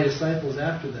draw away disciples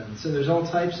after them. So there's all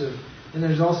types of, and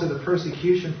there's also the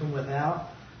persecution from without.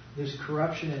 There's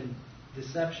corruption and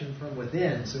deception from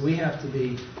within. So we have to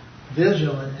be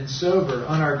vigilant and sober,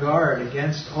 on our guard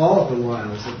against all of the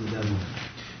wiles of the devil.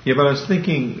 Yeah, but I was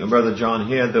thinking, Brother John,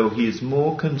 here, though, he is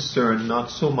more concerned not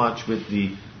so much with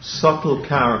the subtle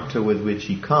character with which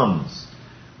he comes,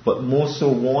 but more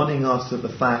so warning us of the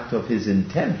fact of his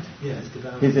intent. Yes,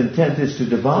 devour. His intent is to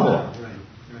devour.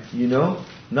 Right. You know?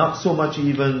 Not so much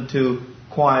even to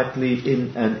quietly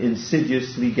and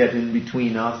insidiously get in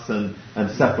between us and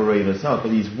separate us out,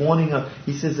 but he's warning us.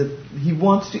 He says that he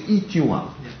wants to eat you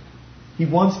up. Yeah. He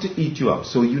wants to eat you up.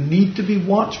 So you need to be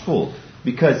watchful,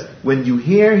 because when you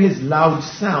hear his loud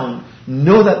sound,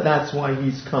 know that that's why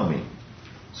he's coming,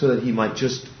 so that he might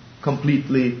just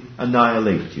completely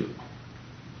annihilate you.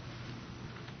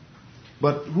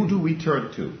 But who do we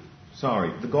turn to?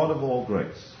 Sorry, the God of all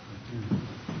grace.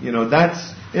 You know,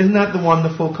 isn't that the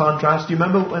wonderful contrast? Do you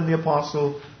remember when the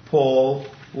Apostle Paul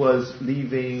was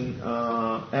leaving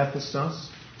Ephesus,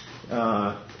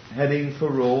 heading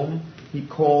for Rome? He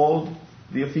called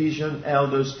the Ephesian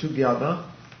elders together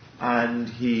and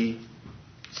he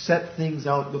set things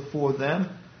out before them.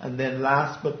 And then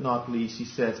last but not least, he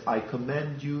says, I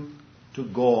commend you to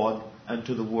God and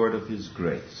to the word of his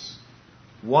grace.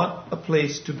 What a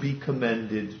place to be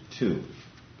commended to,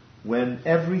 when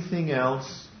everything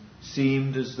else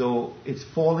seemed as though it's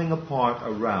falling apart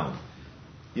around.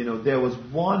 You know, there was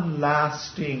one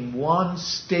lasting, one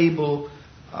stable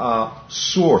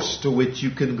source to which you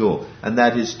can go, and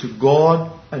that is to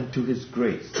God and to his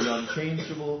grace, the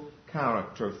unchangeable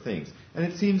character of things. And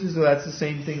it seems as though that's the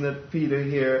same thing that Peter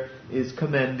here is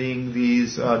commending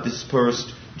these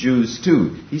dispersed Jews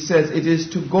to. He says it is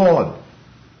to God,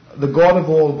 the God of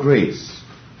all grace,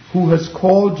 who has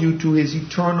called you to his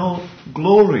eternal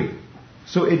glory.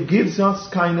 So it gives us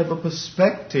kind of a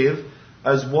perspective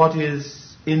as what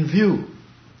is in view.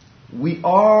 We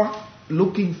are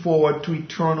looking forward to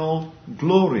eternal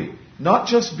glory. Not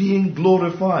just being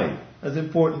glorified, as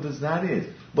important as that is,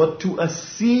 but to a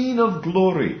scene of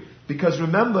glory. Because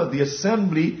remember, the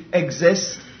assembly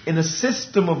exists in a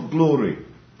system of glory.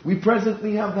 We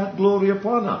presently have that glory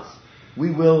upon us.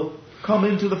 We will come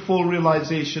into the full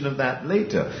realization of that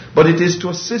later. But it is to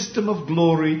a system of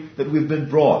glory that we've been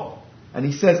brought. And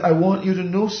he says, I want you to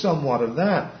know somewhat of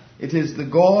that. It is the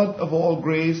God of all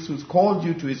grace who's called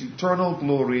you to his eternal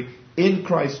glory in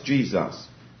Christ Jesus.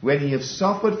 When he has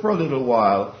suffered for a little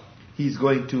while, he's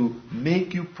going to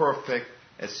make you perfect,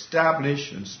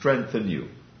 establish and strengthen you,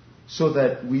 so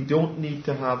that we don't need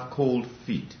to have cold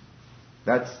feet.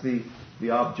 That's the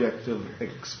object of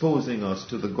exposing us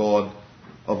to the God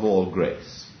of all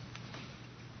grace.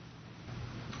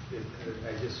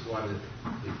 I just wanted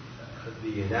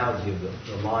the analogy of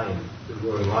the lion, the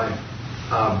roaring lion.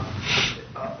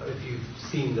 If you've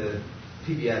seen the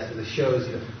PBS or the shows,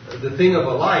 you know, the thing of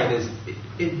a lion is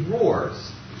it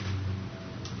roars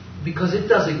because it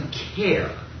doesn't care.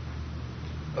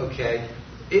 Okay,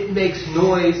 it makes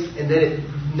noise and then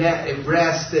it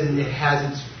rests and it has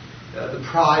its the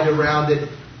pride around it.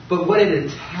 But when it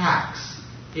attacks,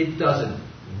 it doesn't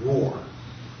roar.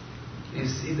 You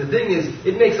see, the thing is,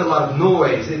 it makes a lot of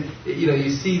noise. You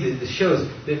see the shows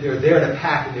that they're there to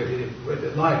attack, and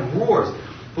the lion roars.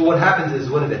 But what happens is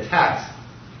when it attacks,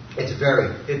 it's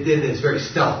very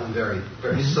stealth and very,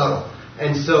 very subtle.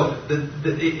 And so because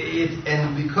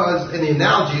the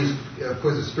analogy is, of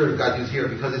course, the Spirit of God used here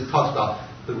because it talks about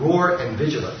the roar and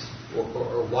vigilance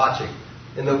or watching.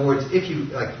 In other words, if you,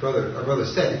 like our brother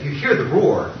said, if you hear the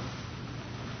roar,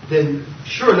 then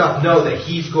sure enough know that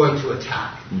he's going to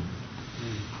attack.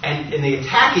 And in the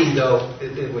attacking, though,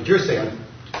 what you're saying,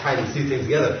 I'm trying to see things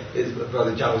together, is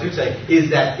Brother John, what you're saying, is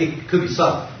that it could be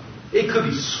subtle. It could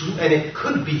be, and it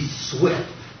could be swift.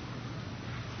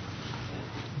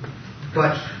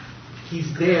 But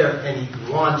he's there and he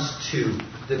wants to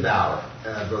devour,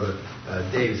 Brother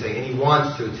Dave is saying, and he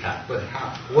wants to attack. But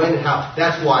how, when, how?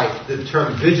 That's why the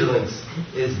term vigilance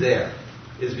is there,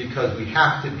 is because we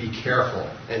have to be careful.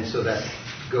 And so that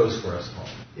goes for us all.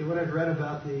 Yeah, what I've read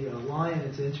about the lion,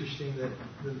 it's interesting that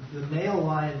the male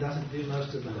lion doesn't do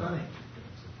most of the hunting.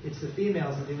 It's the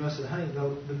females that do most of the hunting.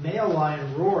 The male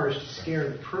lion roars to scare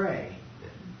the prey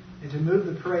and to move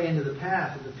the prey into the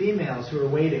path of the females who are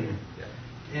waiting.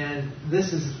 And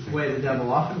this is the way the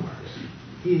devil often works.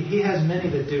 He has many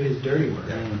that do his dirty work.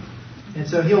 And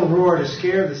so he'll roar to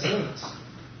scare the saints.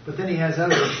 But then he has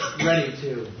others ready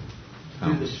to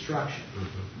do destruction.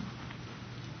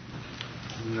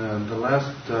 In the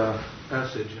last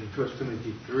passage in 1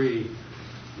 Timothy 3,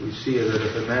 we see that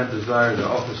if a man desires the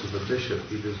office of a bishop,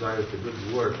 he desires the good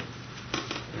work.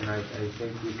 And I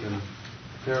think we can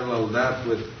parallel that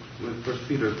with 1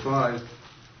 Peter 5.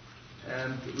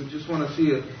 And we just want to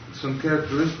see some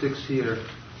characteristics here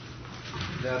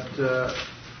that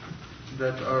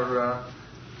are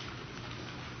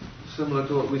similar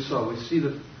to what we saw. We see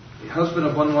the husband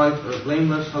of one wife, a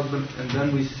blameless husband, and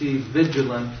then we see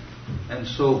vigilant and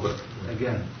sober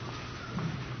again.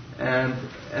 And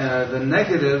the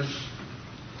negatives,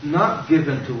 not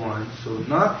given to wine, so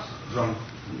not drunk,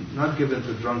 not given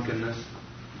to drunkenness,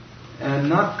 and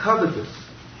not covetous.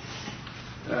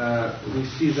 We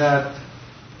see that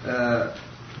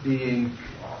being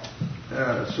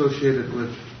associated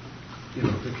with,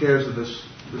 the cares of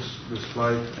this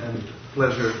life and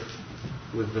pleasure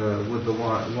with the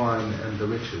wine and the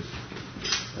riches.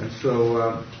 And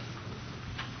so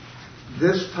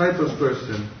this type of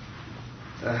person,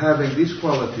 having these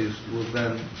qualities, will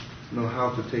then know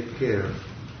how to take care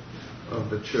of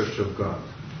the church of God.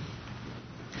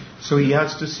 So he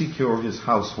has to secure his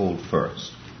household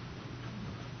first,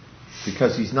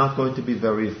 because he's not going to be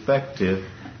very effective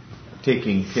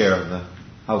taking care of the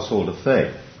household of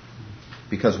faith.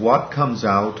 Because what comes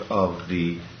out of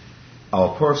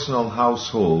our personal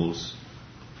households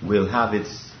will have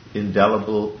its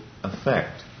indelible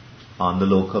effect on the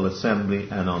local assembly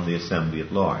and on the assembly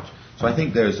at large. So I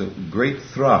think there's a great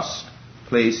thrust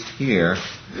placed here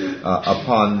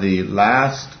upon the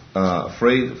last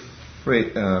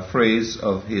phrase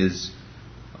of his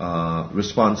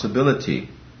responsibility,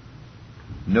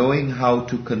 knowing how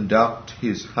to conduct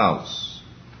his house,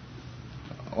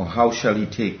 or how shall he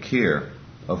take care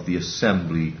of the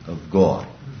assembly of God.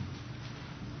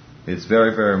 It's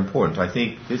very, very important. I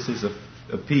think this is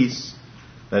a piece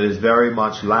that is very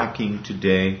much lacking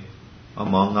today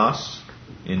among us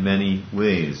in many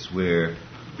ways, where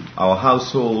our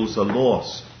households are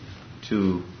lost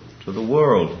to the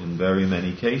world in very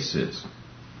many cases,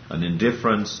 an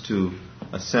indifference to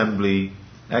assembly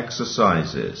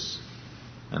exercises,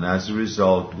 and as a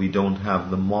result we don't have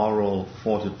the moral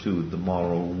fortitude, the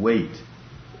moral weight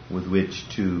with which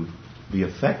to be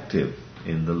effective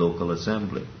in the local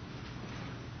assembly.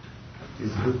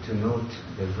 It's good to note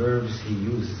the verbs he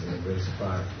uses in verse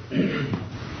 5.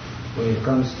 When it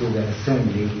comes to the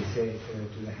assembly, he says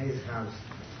to his house,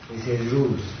 he says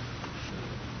rules.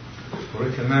 For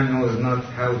if a man knows not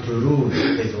how to rule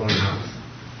his own house,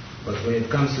 but when it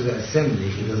comes to the assembly,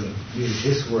 he doesn't use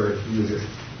this word, he uses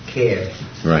care.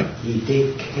 Right. He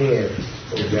takes care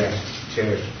of the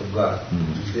church of God.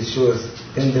 Mm-hmm. This shows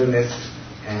tenderness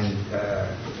and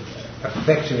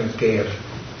affectionate care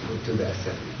to the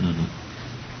assembly. Mm-hmm.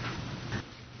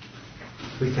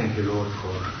 We thank you, Lord,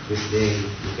 for this day.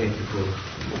 We thank you for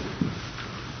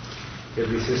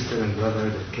every sister and brother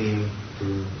that came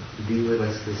to be with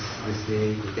us this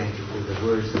day. We thank you for the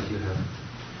words that you have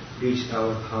reached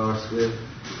our hearts with.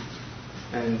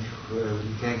 And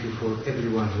we thank you for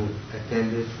everyone who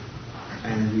attended.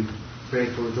 And we pray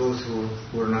for those who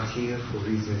were not here for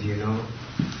reasons you know,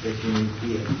 that you may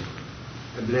be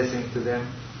a blessing to them.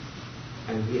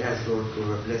 And we ask, Lord,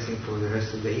 for a blessing for the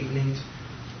rest of the evening,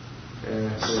 for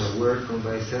a word from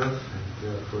thyself,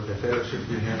 and for the fellowship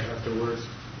we have afterwards.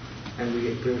 And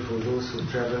we pray for those who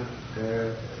travel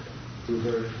to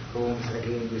their homes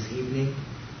again this evening,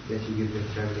 that you give them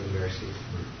traveling mercies.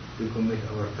 We commit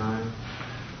our time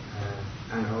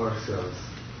and ourselves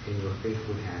in your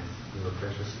faithful hands, in your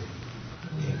precious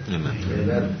name.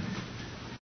 Amen.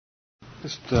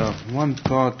 Just one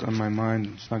thought on my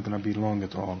mind. It's not going to be long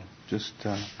at all. Just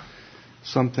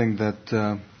something that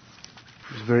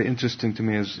was very interesting to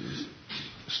me as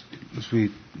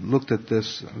we looked at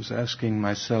this. I was asking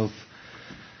myself,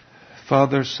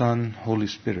 Father, Son, Holy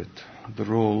Spirit, the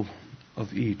role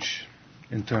of each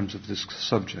in terms of this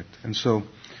subject. And so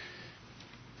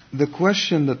the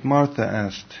question that Martha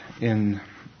asked in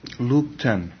Luke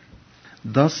 10,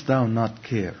 dost thou not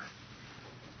care?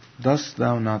 Dost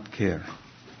thou not care?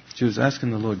 She was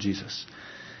asking the Lord Jesus.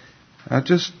 I'd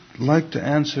just like to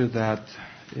answer that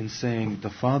in saying the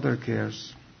Father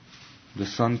cares, the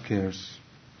Son cares,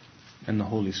 and the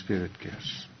Holy Spirit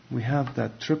cares. We have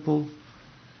that triple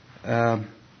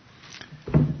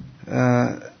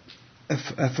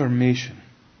affirmation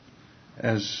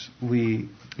as we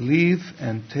leave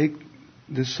and take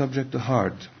this subject to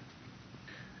heart.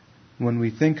 When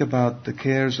we think about the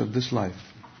cares of this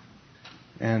life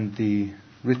and the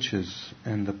riches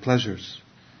and the pleasures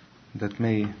that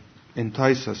may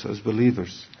entice us as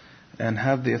believers and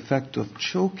have the effect of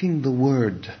choking the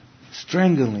word,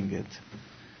 strangling it,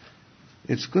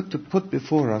 it's good to put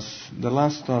before us, the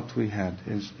last thought we had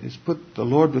is put the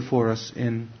Lord before us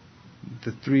in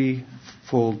the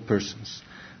threefold persons.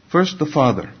 First, the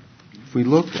Father. If we've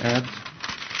looked at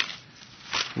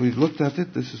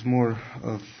it, this is more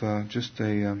of just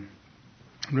a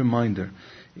reminder.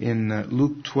 In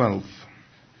Luke 12,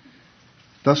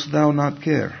 Dost thou not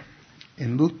care?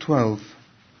 In Luke 12,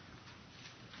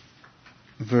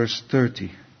 verse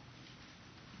 30.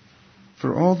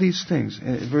 For all these things,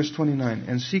 verse 29,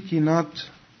 and seek ye not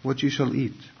what ye shall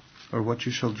eat, or what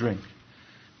ye shall drink.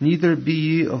 Neither be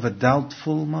ye of a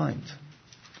doubtful mind,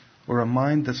 or a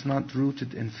mind that's not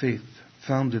rooted in faith,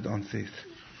 founded on faith.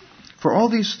 For all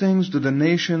these things do the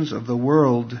nations of the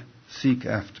world seek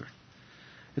after.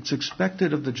 It's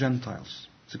expected of the Gentiles,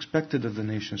 it's expected of the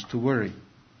nations to worry,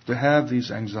 to have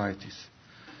these anxieties.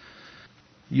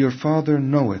 Your Father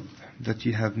knoweth that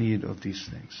ye have need of these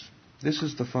things. This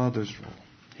is the Father's role.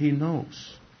 He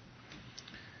knows.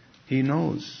 He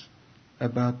knows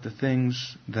about the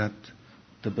things that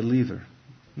the believer,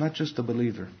 not just the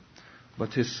believer,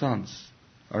 but his sons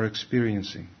are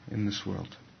experiencing in this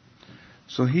world.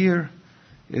 So here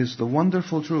is the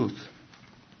wonderful truth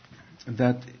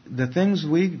that the things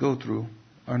we go through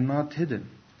are not hidden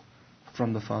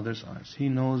from the Father's eyes. He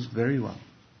knows very well.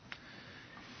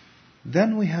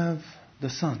 Then we have the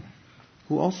Son,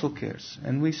 who also cares.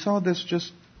 And we saw this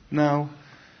just now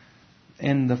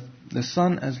in the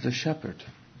Son as the shepherd,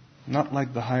 not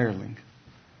like the hireling,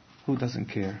 who doesn't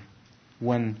care.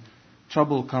 When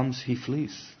trouble comes, he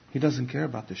flees. He doesn't care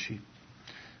about the sheep.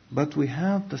 But we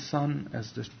have the Son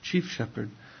as the chief shepherd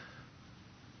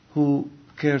who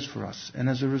cares for us. And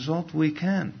as a result, we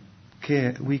can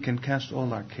cast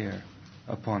all our care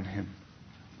upon Him.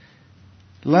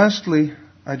 Lastly,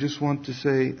 I just want to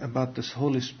say about this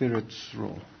Holy Spirit's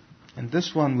role. And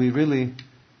this one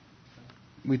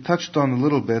we touched on a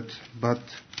little bit, but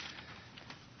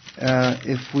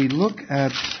if we look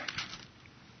at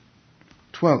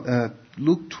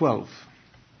Luke 12,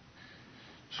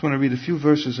 just want to read a few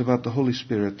verses about the Holy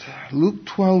Spirit. Luke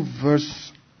 12,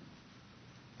 verse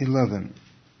 11.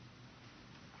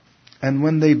 And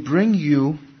when they bring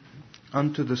you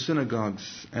unto the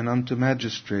synagogues and unto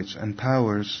magistrates and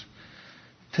powers,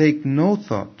 take ye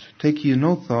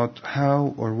no thought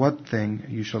how or what thing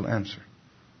you shall answer,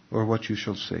 or what you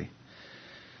shall say.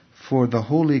 For the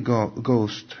Holy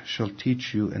Ghost shall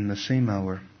teach you in the same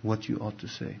hour what you ought to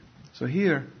say. So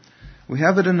here, we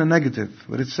have it in the negative,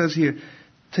 but it says here,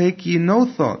 take ye no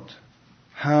thought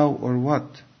how or what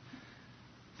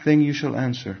thing you shall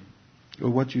answer, or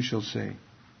what you shall say.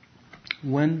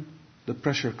 When the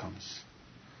pressure comes,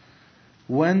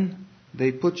 when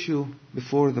they put you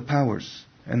before the powers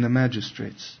and the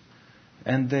magistrates,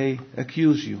 and they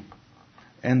accuse you,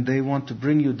 and they want to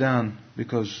bring you down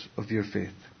because of your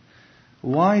faith.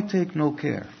 Why take no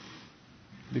care?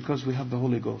 Because we have the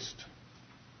Holy Ghost,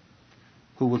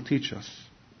 who will teach us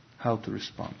how to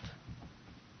respond.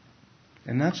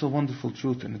 And that's a wonderful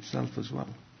truth in itself as well.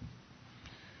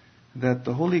 That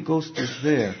the Holy Ghost is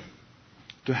there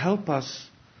to help us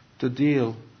to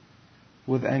deal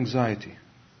with anxiety.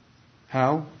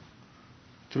 How?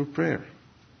 Through prayer.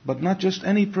 But not just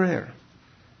any prayer,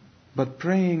 but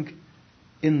praying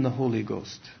in the Holy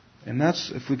Ghost. And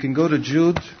that's, if we can go to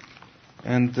Jude,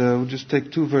 and we'll just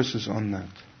take 2 verses on that.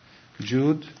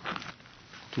 Jude,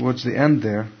 towards the end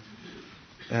there,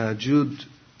 Jude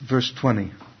verse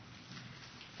 20.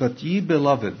 But ye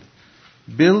beloved,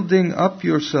 building up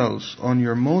yourselves on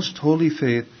your most holy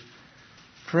faith,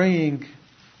 praying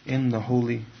in the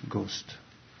Holy Ghost.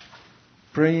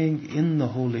 Praying in the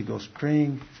Holy Ghost.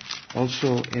 Praying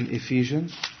also in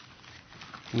Ephesians.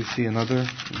 We see another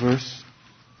verse.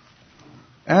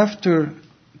 After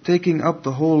taking up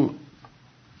the whole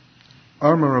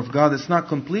armor of God, it's not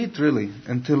complete really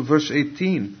until verse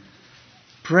 18.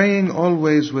 Praying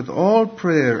always with all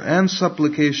prayer and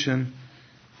supplication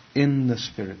in the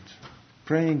Spirit.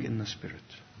 Praying in the Spirit.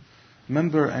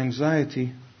 Remember,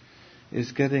 anxiety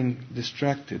is getting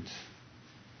distracted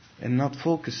and not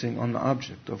focusing on the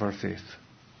object of our faith.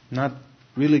 Not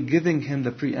really giving Him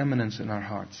the preeminence in our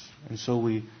hearts. And so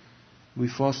we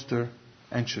foster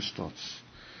anxious thoughts.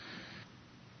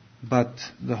 But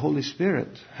the Holy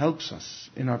Spirit helps us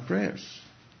in our prayers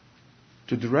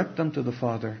to direct them to the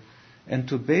Father and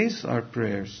to base our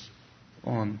prayers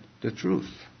on the truth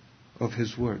of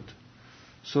His Word.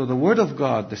 So the Word of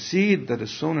God, the seed that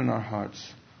is sown in our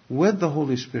hearts, with the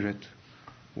Holy Spirit,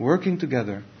 working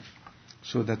together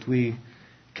so that we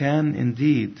can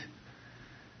indeed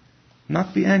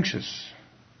not be anxious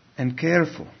and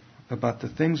careful about the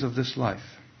things of this life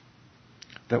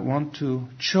that want to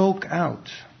choke out,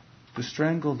 to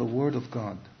strangle the Word of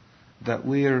God, that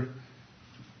we're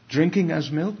drinking as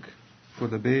milk for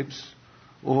the babes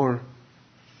or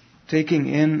taking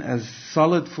in as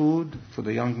solid food for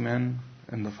the young men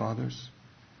and the fathers.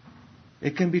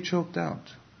 It can be choked out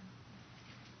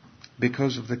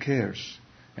because of the cares.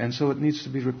 And so it needs to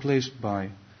be replaced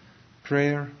by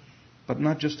prayer, but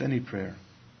not just any prayer.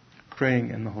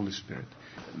 Praying in the Holy Spirit.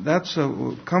 That's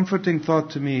a comforting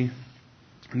thought to me,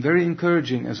 and very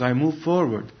encouraging as I move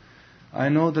forward. I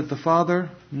know that the Father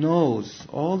knows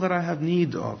all that I have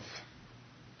need of,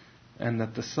 and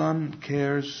that the Son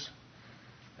cares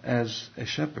as a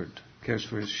shepherd cares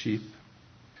for his sheep.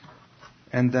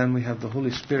 And then we have the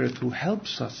Holy Spirit who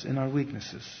helps us in our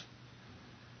weaknesses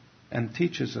and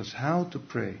teaches us how to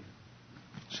pray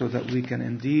so that we can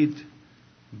indeed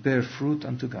bear fruit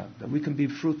unto God, that we can be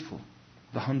fruitful,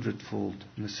 the 100-fold,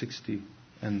 and the 60,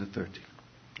 and the 30.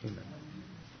 Amen.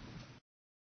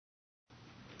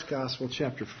 Gospel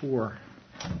chapter 4.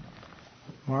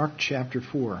 Mark chapter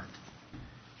 4.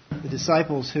 The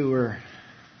disciples who were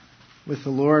with the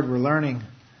Lord were learning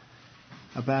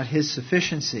about His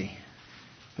sufficiency,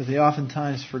 but they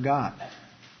oftentimes forgot.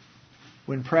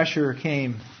 When pressure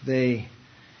came, they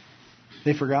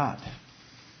forgot.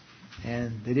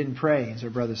 And they didn't pray, as our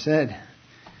brother said.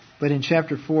 But in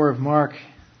chapter 4 of Mark,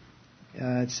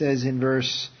 it says in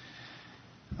verse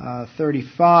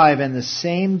 35, "And the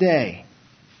same day,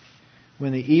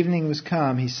 when the evening was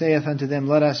come, He saith unto them,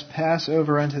 Let us pass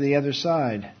over unto the other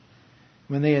side.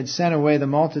 When they had sent away the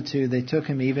multitude, they took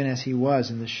Him even as He was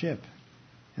in the ship.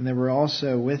 And there were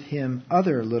also with Him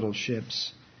other little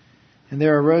ships. And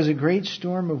there arose a great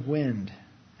storm of wind,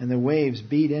 and the waves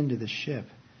beat into the ship,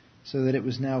 so that it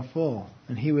was now full.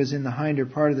 And He was in the hinder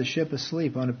part of the ship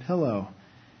asleep on a pillow.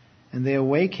 And they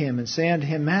awake Him, and say unto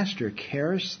Him, Master,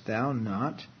 carest Thou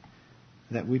not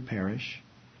that we perish?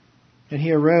 And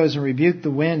He arose and rebuked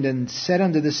the wind, and said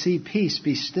unto the sea, Peace,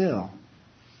 be still.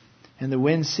 And the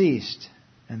wind ceased,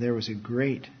 and there was a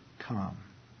great calm.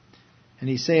 And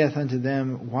He saith unto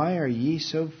them, Why are ye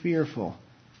so fearful?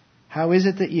 How is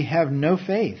it that ye have no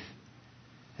faith?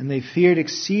 And they feared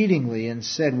exceedingly, and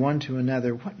said one to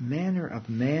another, What manner of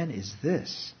man is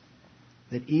this,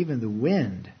 that even the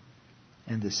wind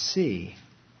and the sea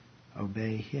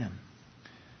obey Him?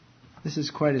 This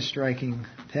is quite a striking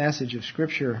passage of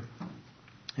Scripture,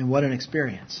 and what an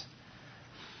experience.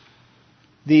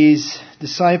 These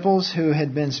disciples who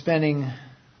had been spending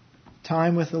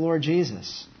time with the Lord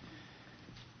Jesus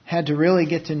had to really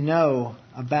get to know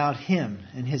about Him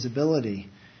and His ability.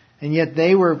 And yet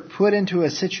they were put into a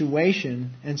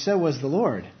situation, and so was the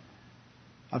Lord,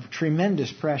 of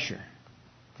tremendous pressure.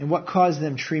 And what caused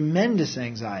them tremendous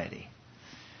anxiety.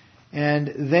 And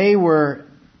the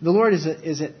Lord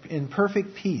is in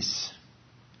perfect peace.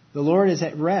 The Lord is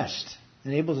at rest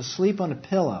and able to sleep on a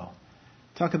pillow.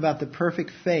 Talk about the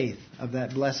perfect faith of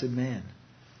that blessed man.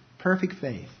 Perfect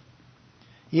faith.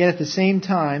 Yet at the same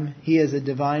time, He is a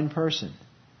divine person.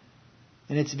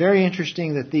 And it's very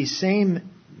interesting that these same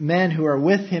men who are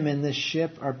with Him in this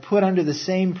ship are put under the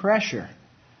same pressure.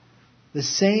 The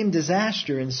same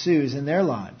disaster ensues in their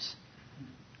lives.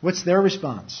 What's their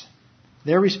response?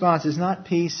 Their response is not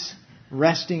peace,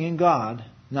 resting in God,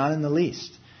 not in the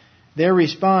least. Their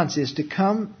response is to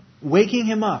come, waking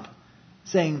Him up,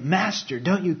 saying, Master,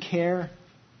 don't you care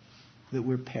that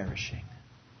we're perishing?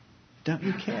 Don't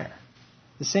you care?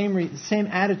 The same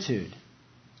attitude.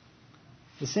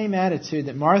 The same attitude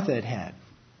that Martha had.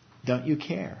 Don't you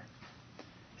care?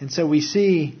 And so we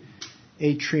see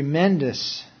a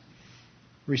tremendous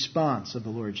response of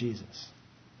the Lord Jesus.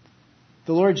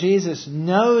 The Lord Jesus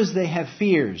knows they have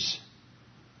fears,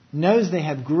 knows they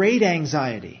have great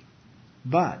anxiety,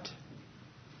 but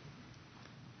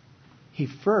He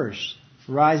first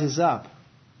rises up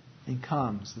and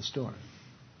calms the storm.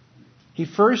 He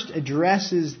first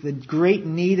addresses the great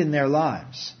need in their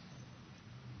lives,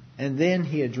 and then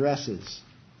He addresses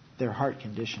their heart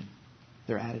condition,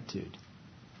 their attitude.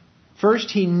 First,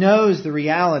 He knows the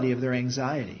reality of their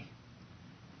anxiety.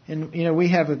 And,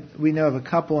 we know of a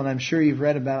couple, and I'm sure you've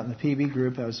read about in the PB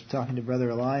group. I was talking to Brother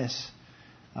Elias,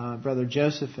 Brother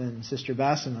Joseph and Sister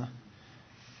Basima,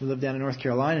 who live down in North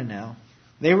Carolina now.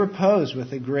 They were posed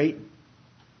with a great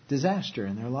disaster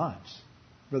in their lives.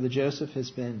 Brother Joseph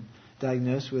has been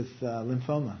diagnosed with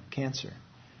lymphoma, cancer.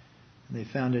 And they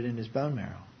found it in his bone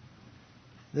marrow.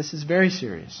 This is very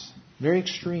serious, very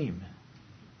extreme.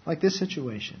 Like this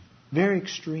situation, very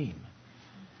extreme.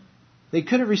 They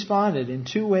could have responded in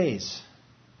two ways.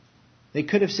 They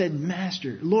could have said,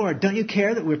 Master, Lord, don't you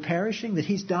care that we're perishing, that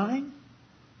He's dying?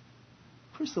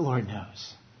 Of course the Lord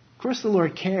knows. Of course the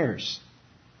Lord cares.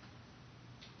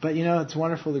 But it's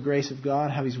wonderful, the grace of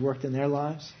God, how He's worked in their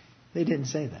lives. They didn't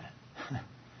say that.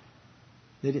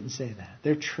 They didn't say that.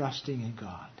 They're trusting in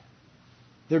God.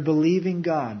 They're believing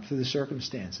God through the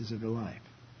circumstances of their life.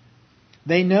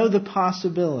 They know the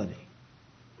possibility.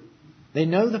 They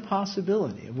know the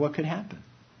possibility of what could happen.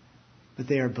 But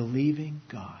they are believing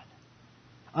God.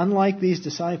 Unlike these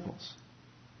disciples,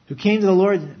 who came to the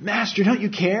Lord, Master, don't you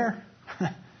care?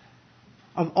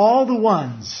 Of all the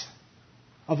ones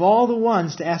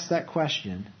to ask that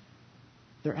question,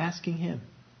 they're asking him.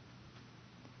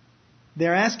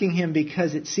 They're asking him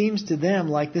because it seems to them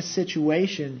like this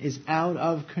situation is out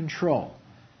of control.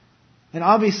 And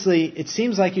obviously, it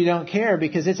seems like you don't care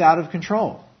because it's out of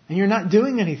control. And you're not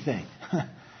doing anything.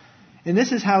 And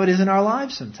this is how it is in our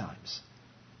lives sometimes.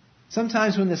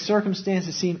 Sometimes when the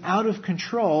circumstances seem out of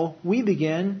control, we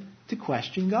begin to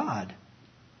question God.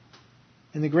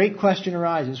 And the great question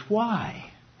arises,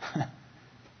 why?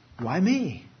 Why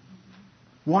me?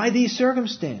 Why these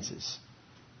circumstances?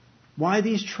 Why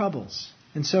these troubles?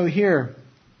 And so here,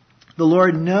 the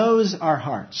Lord knows our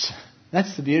hearts.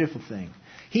 That's the beautiful thing.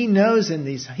 He knows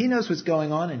what's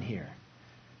going on in here.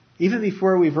 Even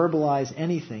before we verbalize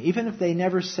anything, even if they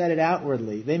never said it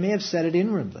outwardly, they may have said it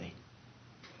inwardly.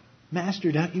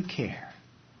 Master, don't you care?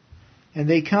 And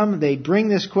they bring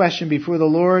this question before the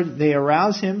Lord. They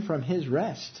arouse him from his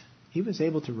rest. He was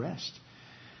able to rest.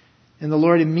 And the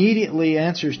Lord immediately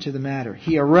answers to the matter.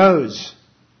 He arose.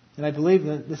 And I believe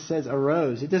that this says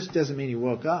arose. It just doesn't mean he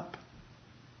woke up.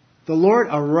 The Lord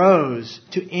arose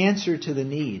to answer to the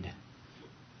need.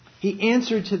 He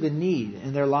answered to the need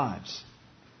in their lives.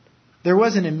 There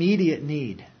was an immediate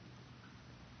need.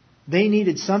 They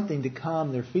needed something to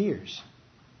calm their fears.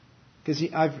 Because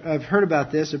I've heard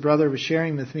about this. A brother was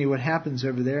sharing with me what happens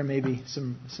over there. Maybe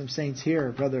some saints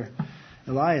here, Brother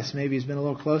Elias, maybe he's been a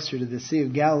little closer to the Sea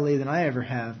of Galilee than I ever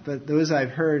have. But those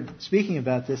I've heard speaking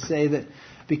about this say that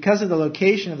because of the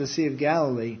location of the Sea of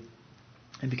Galilee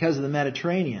and because of the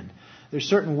Mediterranean, there's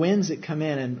certain winds that come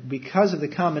in, and because of the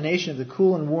combination of the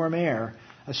cool and warm air,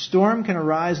 a storm can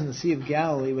arise in the Sea of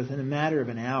Galilee within a matter of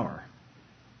an hour.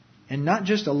 And not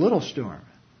just a little storm,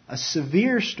 a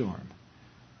severe storm.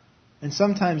 And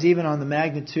sometimes even on the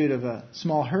magnitude of a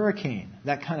small hurricane,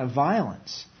 that kind of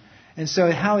violence. And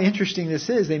so how interesting this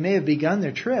is, they may have begun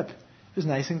their trip. It was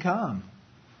nice and calm.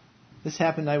 This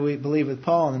happened, I believe, with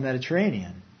Paul in the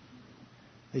Mediterranean.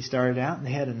 They started out and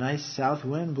they had a nice south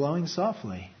wind blowing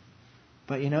softly.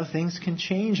 But things can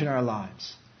change in our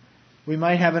lives. We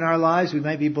might have in our lives, we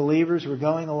might be believers, we're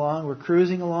going along, we're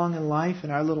cruising along in life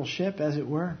in our little ship, as it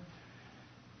were.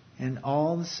 And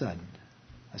all of a sudden,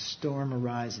 a storm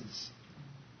arises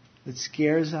that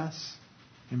scares us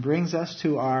and brings us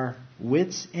to our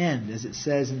wits' end, as it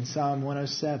says in Psalm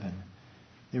 107.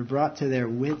 They're brought to their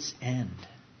wits' end.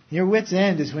 Your wits'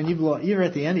 end is when you're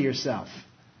at the end of yourself.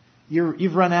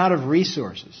 You've run out of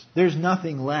resources. There's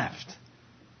nothing left.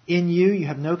 In you, you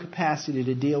have no capacity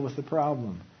to deal with the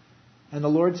problem. And the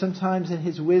Lord sometimes in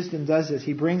His wisdom does this.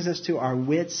 He brings us to our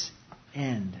wits'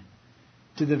 end.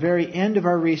 To the very end of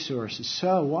our resources.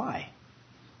 So why?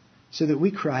 So that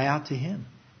we cry out to Him.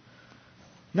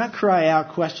 Not cry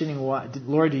out questioning,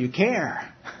 Lord, do you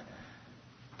care?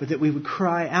 But that we would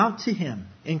cry out to Him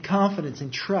in confidence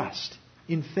and trust,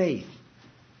 in faith,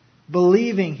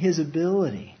 believing His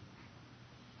ability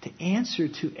to answer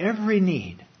to every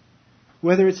need.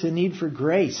 Whether it's a need for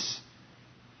grace,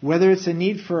 whether it's a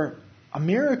need for a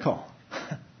miracle.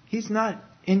 He's not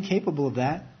incapable of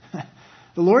that.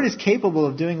 The Lord is capable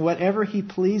of doing whatever He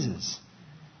pleases.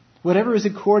 Whatever is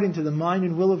according to the mind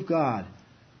and will of God.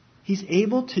 He's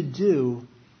able to do,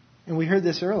 and we heard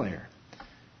this earlier,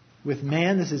 with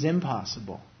man this is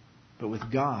impossible, but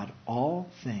with God all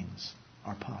things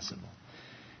are possible.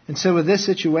 And so with this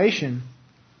situation,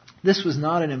 this was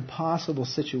not an impossible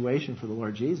situation for the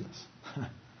Lord Jesus.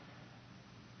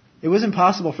 It was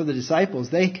impossible for the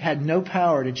disciples. They had no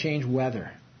power to change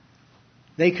weather.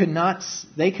 They could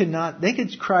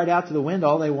cry out to the wind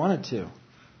all they wanted to.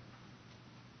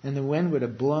 And the wind would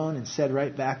have blown and said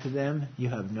right back to them, you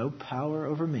have no power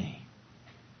over me.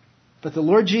 But the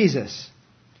Lord Jesus,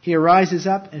 He arises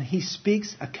up and He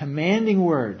speaks a commanding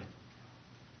word.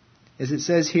 As it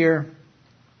says here,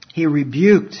 He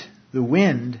rebuked the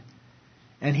wind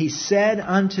and He said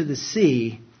unto the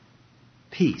sea,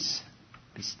 peace,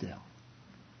 be still.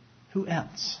 Who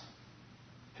else?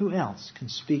 Who else can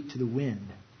speak to the wind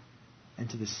and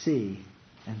to the sea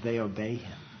and they obey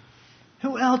Him?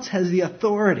 Who else has the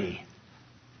authority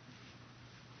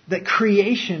that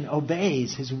creation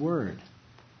obeys His word?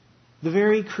 The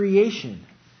very creation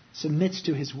submits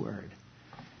to His word.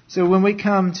 So when we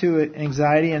come to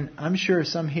anxiety, and I'm sure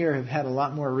some here have had a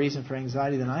lot more reason for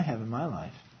anxiety than I have in my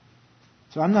life.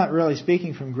 So I'm not really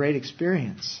speaking from great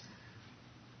experience.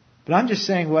 But I'm just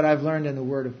saying what I've learned in the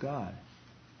Word of God.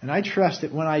 And I trust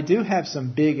that when I do have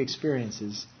some big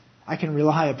experiences, I can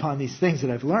rely upon these things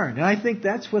that I've learned. And I think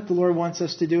that's what the Lord wants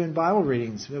us to do in Bible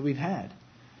readings that we've had.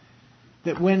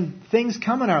 that when things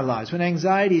come in our lives, when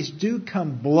anxieties do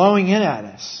come blowing in at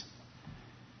us,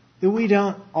 that we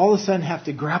don't all of a sudden have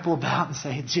to grapple about and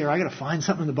say, "Dear, I got to find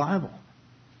something in the Bible."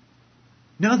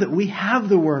 Know that we have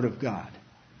the Word of God.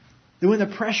 That when the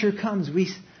pressure comes,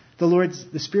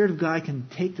 the Spirit of God can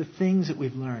take the things that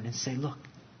we've learned and say, look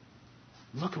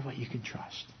at what you can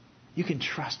trust. You can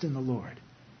trust in the Lord.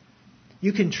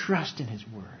 You can trust in His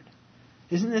Word.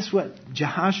 Isn't this what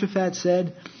Jehoshaphat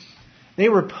said? They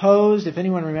were posed, if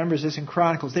anyone remembers this in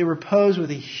Chronicles, they were posed with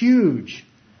a huge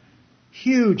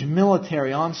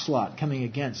military onslaught coming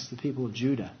against the people of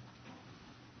Judah.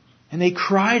 And they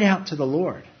cried out to the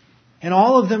Lord. And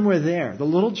all of them were there. The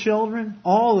little children,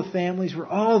 all the families were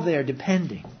all there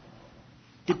depending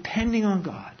on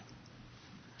God.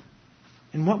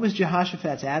 And what was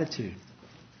Jehoshaphat's attitude?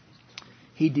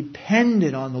 He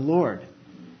depended on the Lord.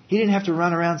 He didn't have to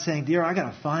run around saying, "Dear, I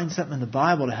got to find something in the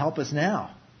Bible to help us now."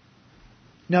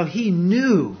 No, he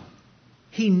knew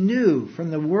from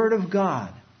the Word of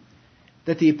God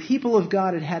that the people of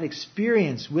God had had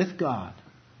experience with God.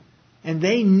 And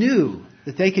they knew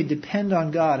that they could depend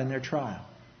on God in their trial.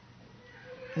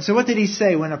 And so what did he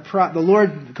say when the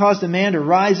Lord caused a man to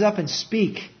rise up and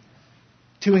speak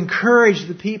to encourage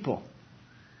the people?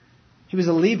 He was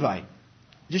a Levite.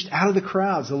 Just out of the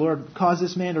crowds, the Lord caused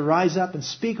this man to rise up and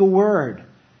speak a word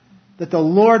that the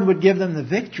Lord would give them the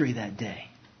victory that day.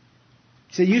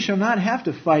 He said, "You shall not have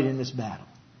to fight in this battle.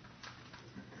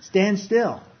 Stand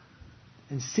still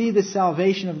and see the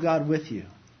salvation of God with you."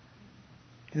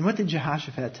 And what did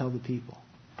Jehoshaphat tell the people?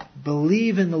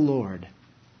 Believe in the Lord.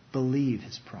 Believe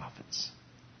His prophets.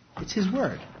 It's His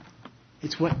Word.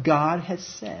 It's what God has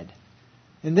said.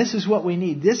 And this is what we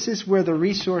need. This is where the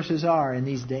resources are in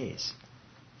these days.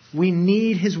 We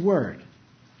need His Word.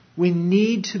 We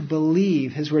need to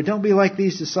believe His Word. Don't be like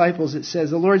these disciples. It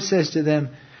says, the Lord says to them,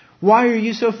 "Why are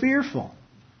you so fearful?"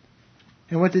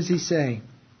 And what does He say?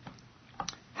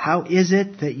 "How is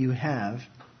it that you have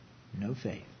no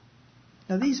faith?"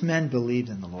 Now these men believed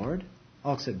in the Lord,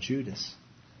 all except Judas.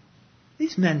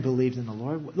 These men believed in the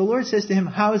Lord. The Lord says to him,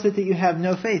 "How is it that you have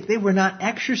no faith?" They were not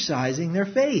exercising their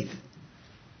faith.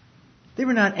 They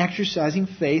were not exercising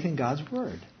faith in God's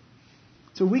Word.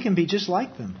 So we can be just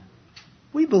like them.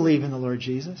 We believe in the Lord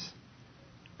Jesus.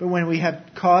 But when we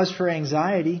have cause for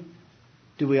anxiety,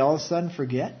 do we all of a sudden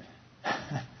forget?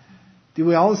 Do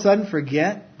we all of a sudden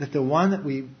forget that the one that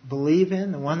we believe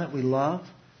in, the one that we love,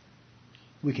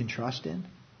 we can trust in?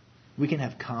 We can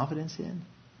have confidence in?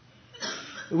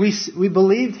 We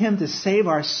believed Him to save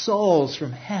our souls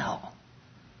from hell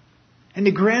and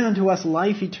to grant unto us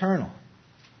life eternal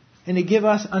and to give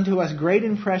us unto us great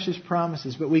and precious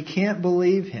promises, but we can't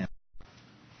believe Him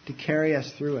to carry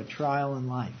us through a trial in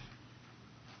life.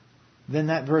 Then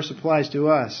that verse applies to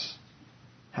us.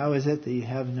 How is it that you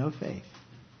have no faith?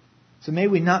 So may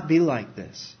we not be like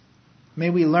this. May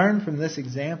we learn from this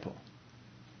example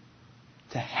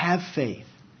to have faith,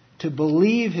 to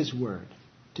believe His Word,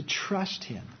 to trust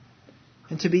Him,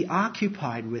 and to be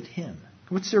occupied with Him.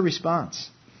 What's their response?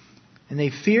 "And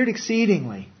they feared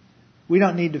exceedingly." We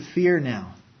don't need to fear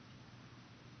now.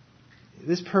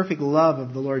 This perfect love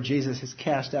of the Lord Jesus has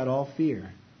cast out all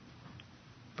fear.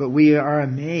 But we are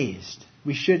amazed.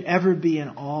 We should ever be in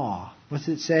awe. What's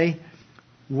it say?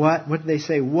 What do they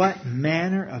say? "What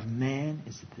manner of man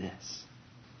is this?"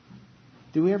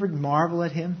 Do we ever marvel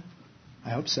at Him? I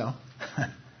hope so.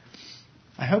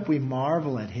 I hope we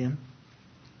marvel at Him.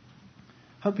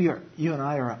 I hope you and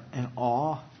I are in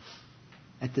awe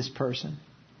at this person.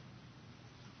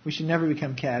 We should never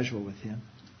become casual with Him.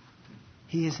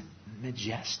 He is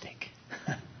majestic.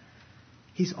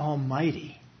 He's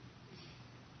almighty.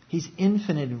 He's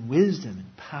infinite in wisdom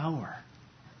and power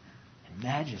and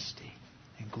majesty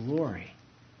and glory.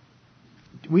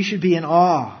 We should be in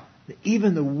awe that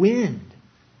even the wind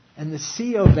and the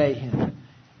sea obey Him.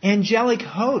 Angelic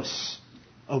hosts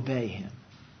obey Him.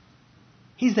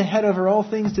 He's the head over all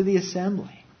things to the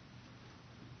assembly.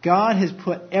 God has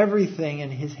put everything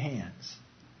in His hands.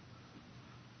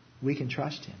 We can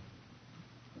trust Him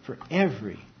for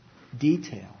every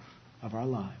detail of our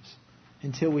lives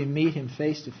until we meet Him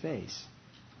face to face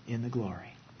in the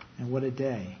glory. And what a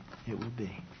day it will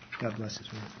be. God bless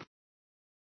His word.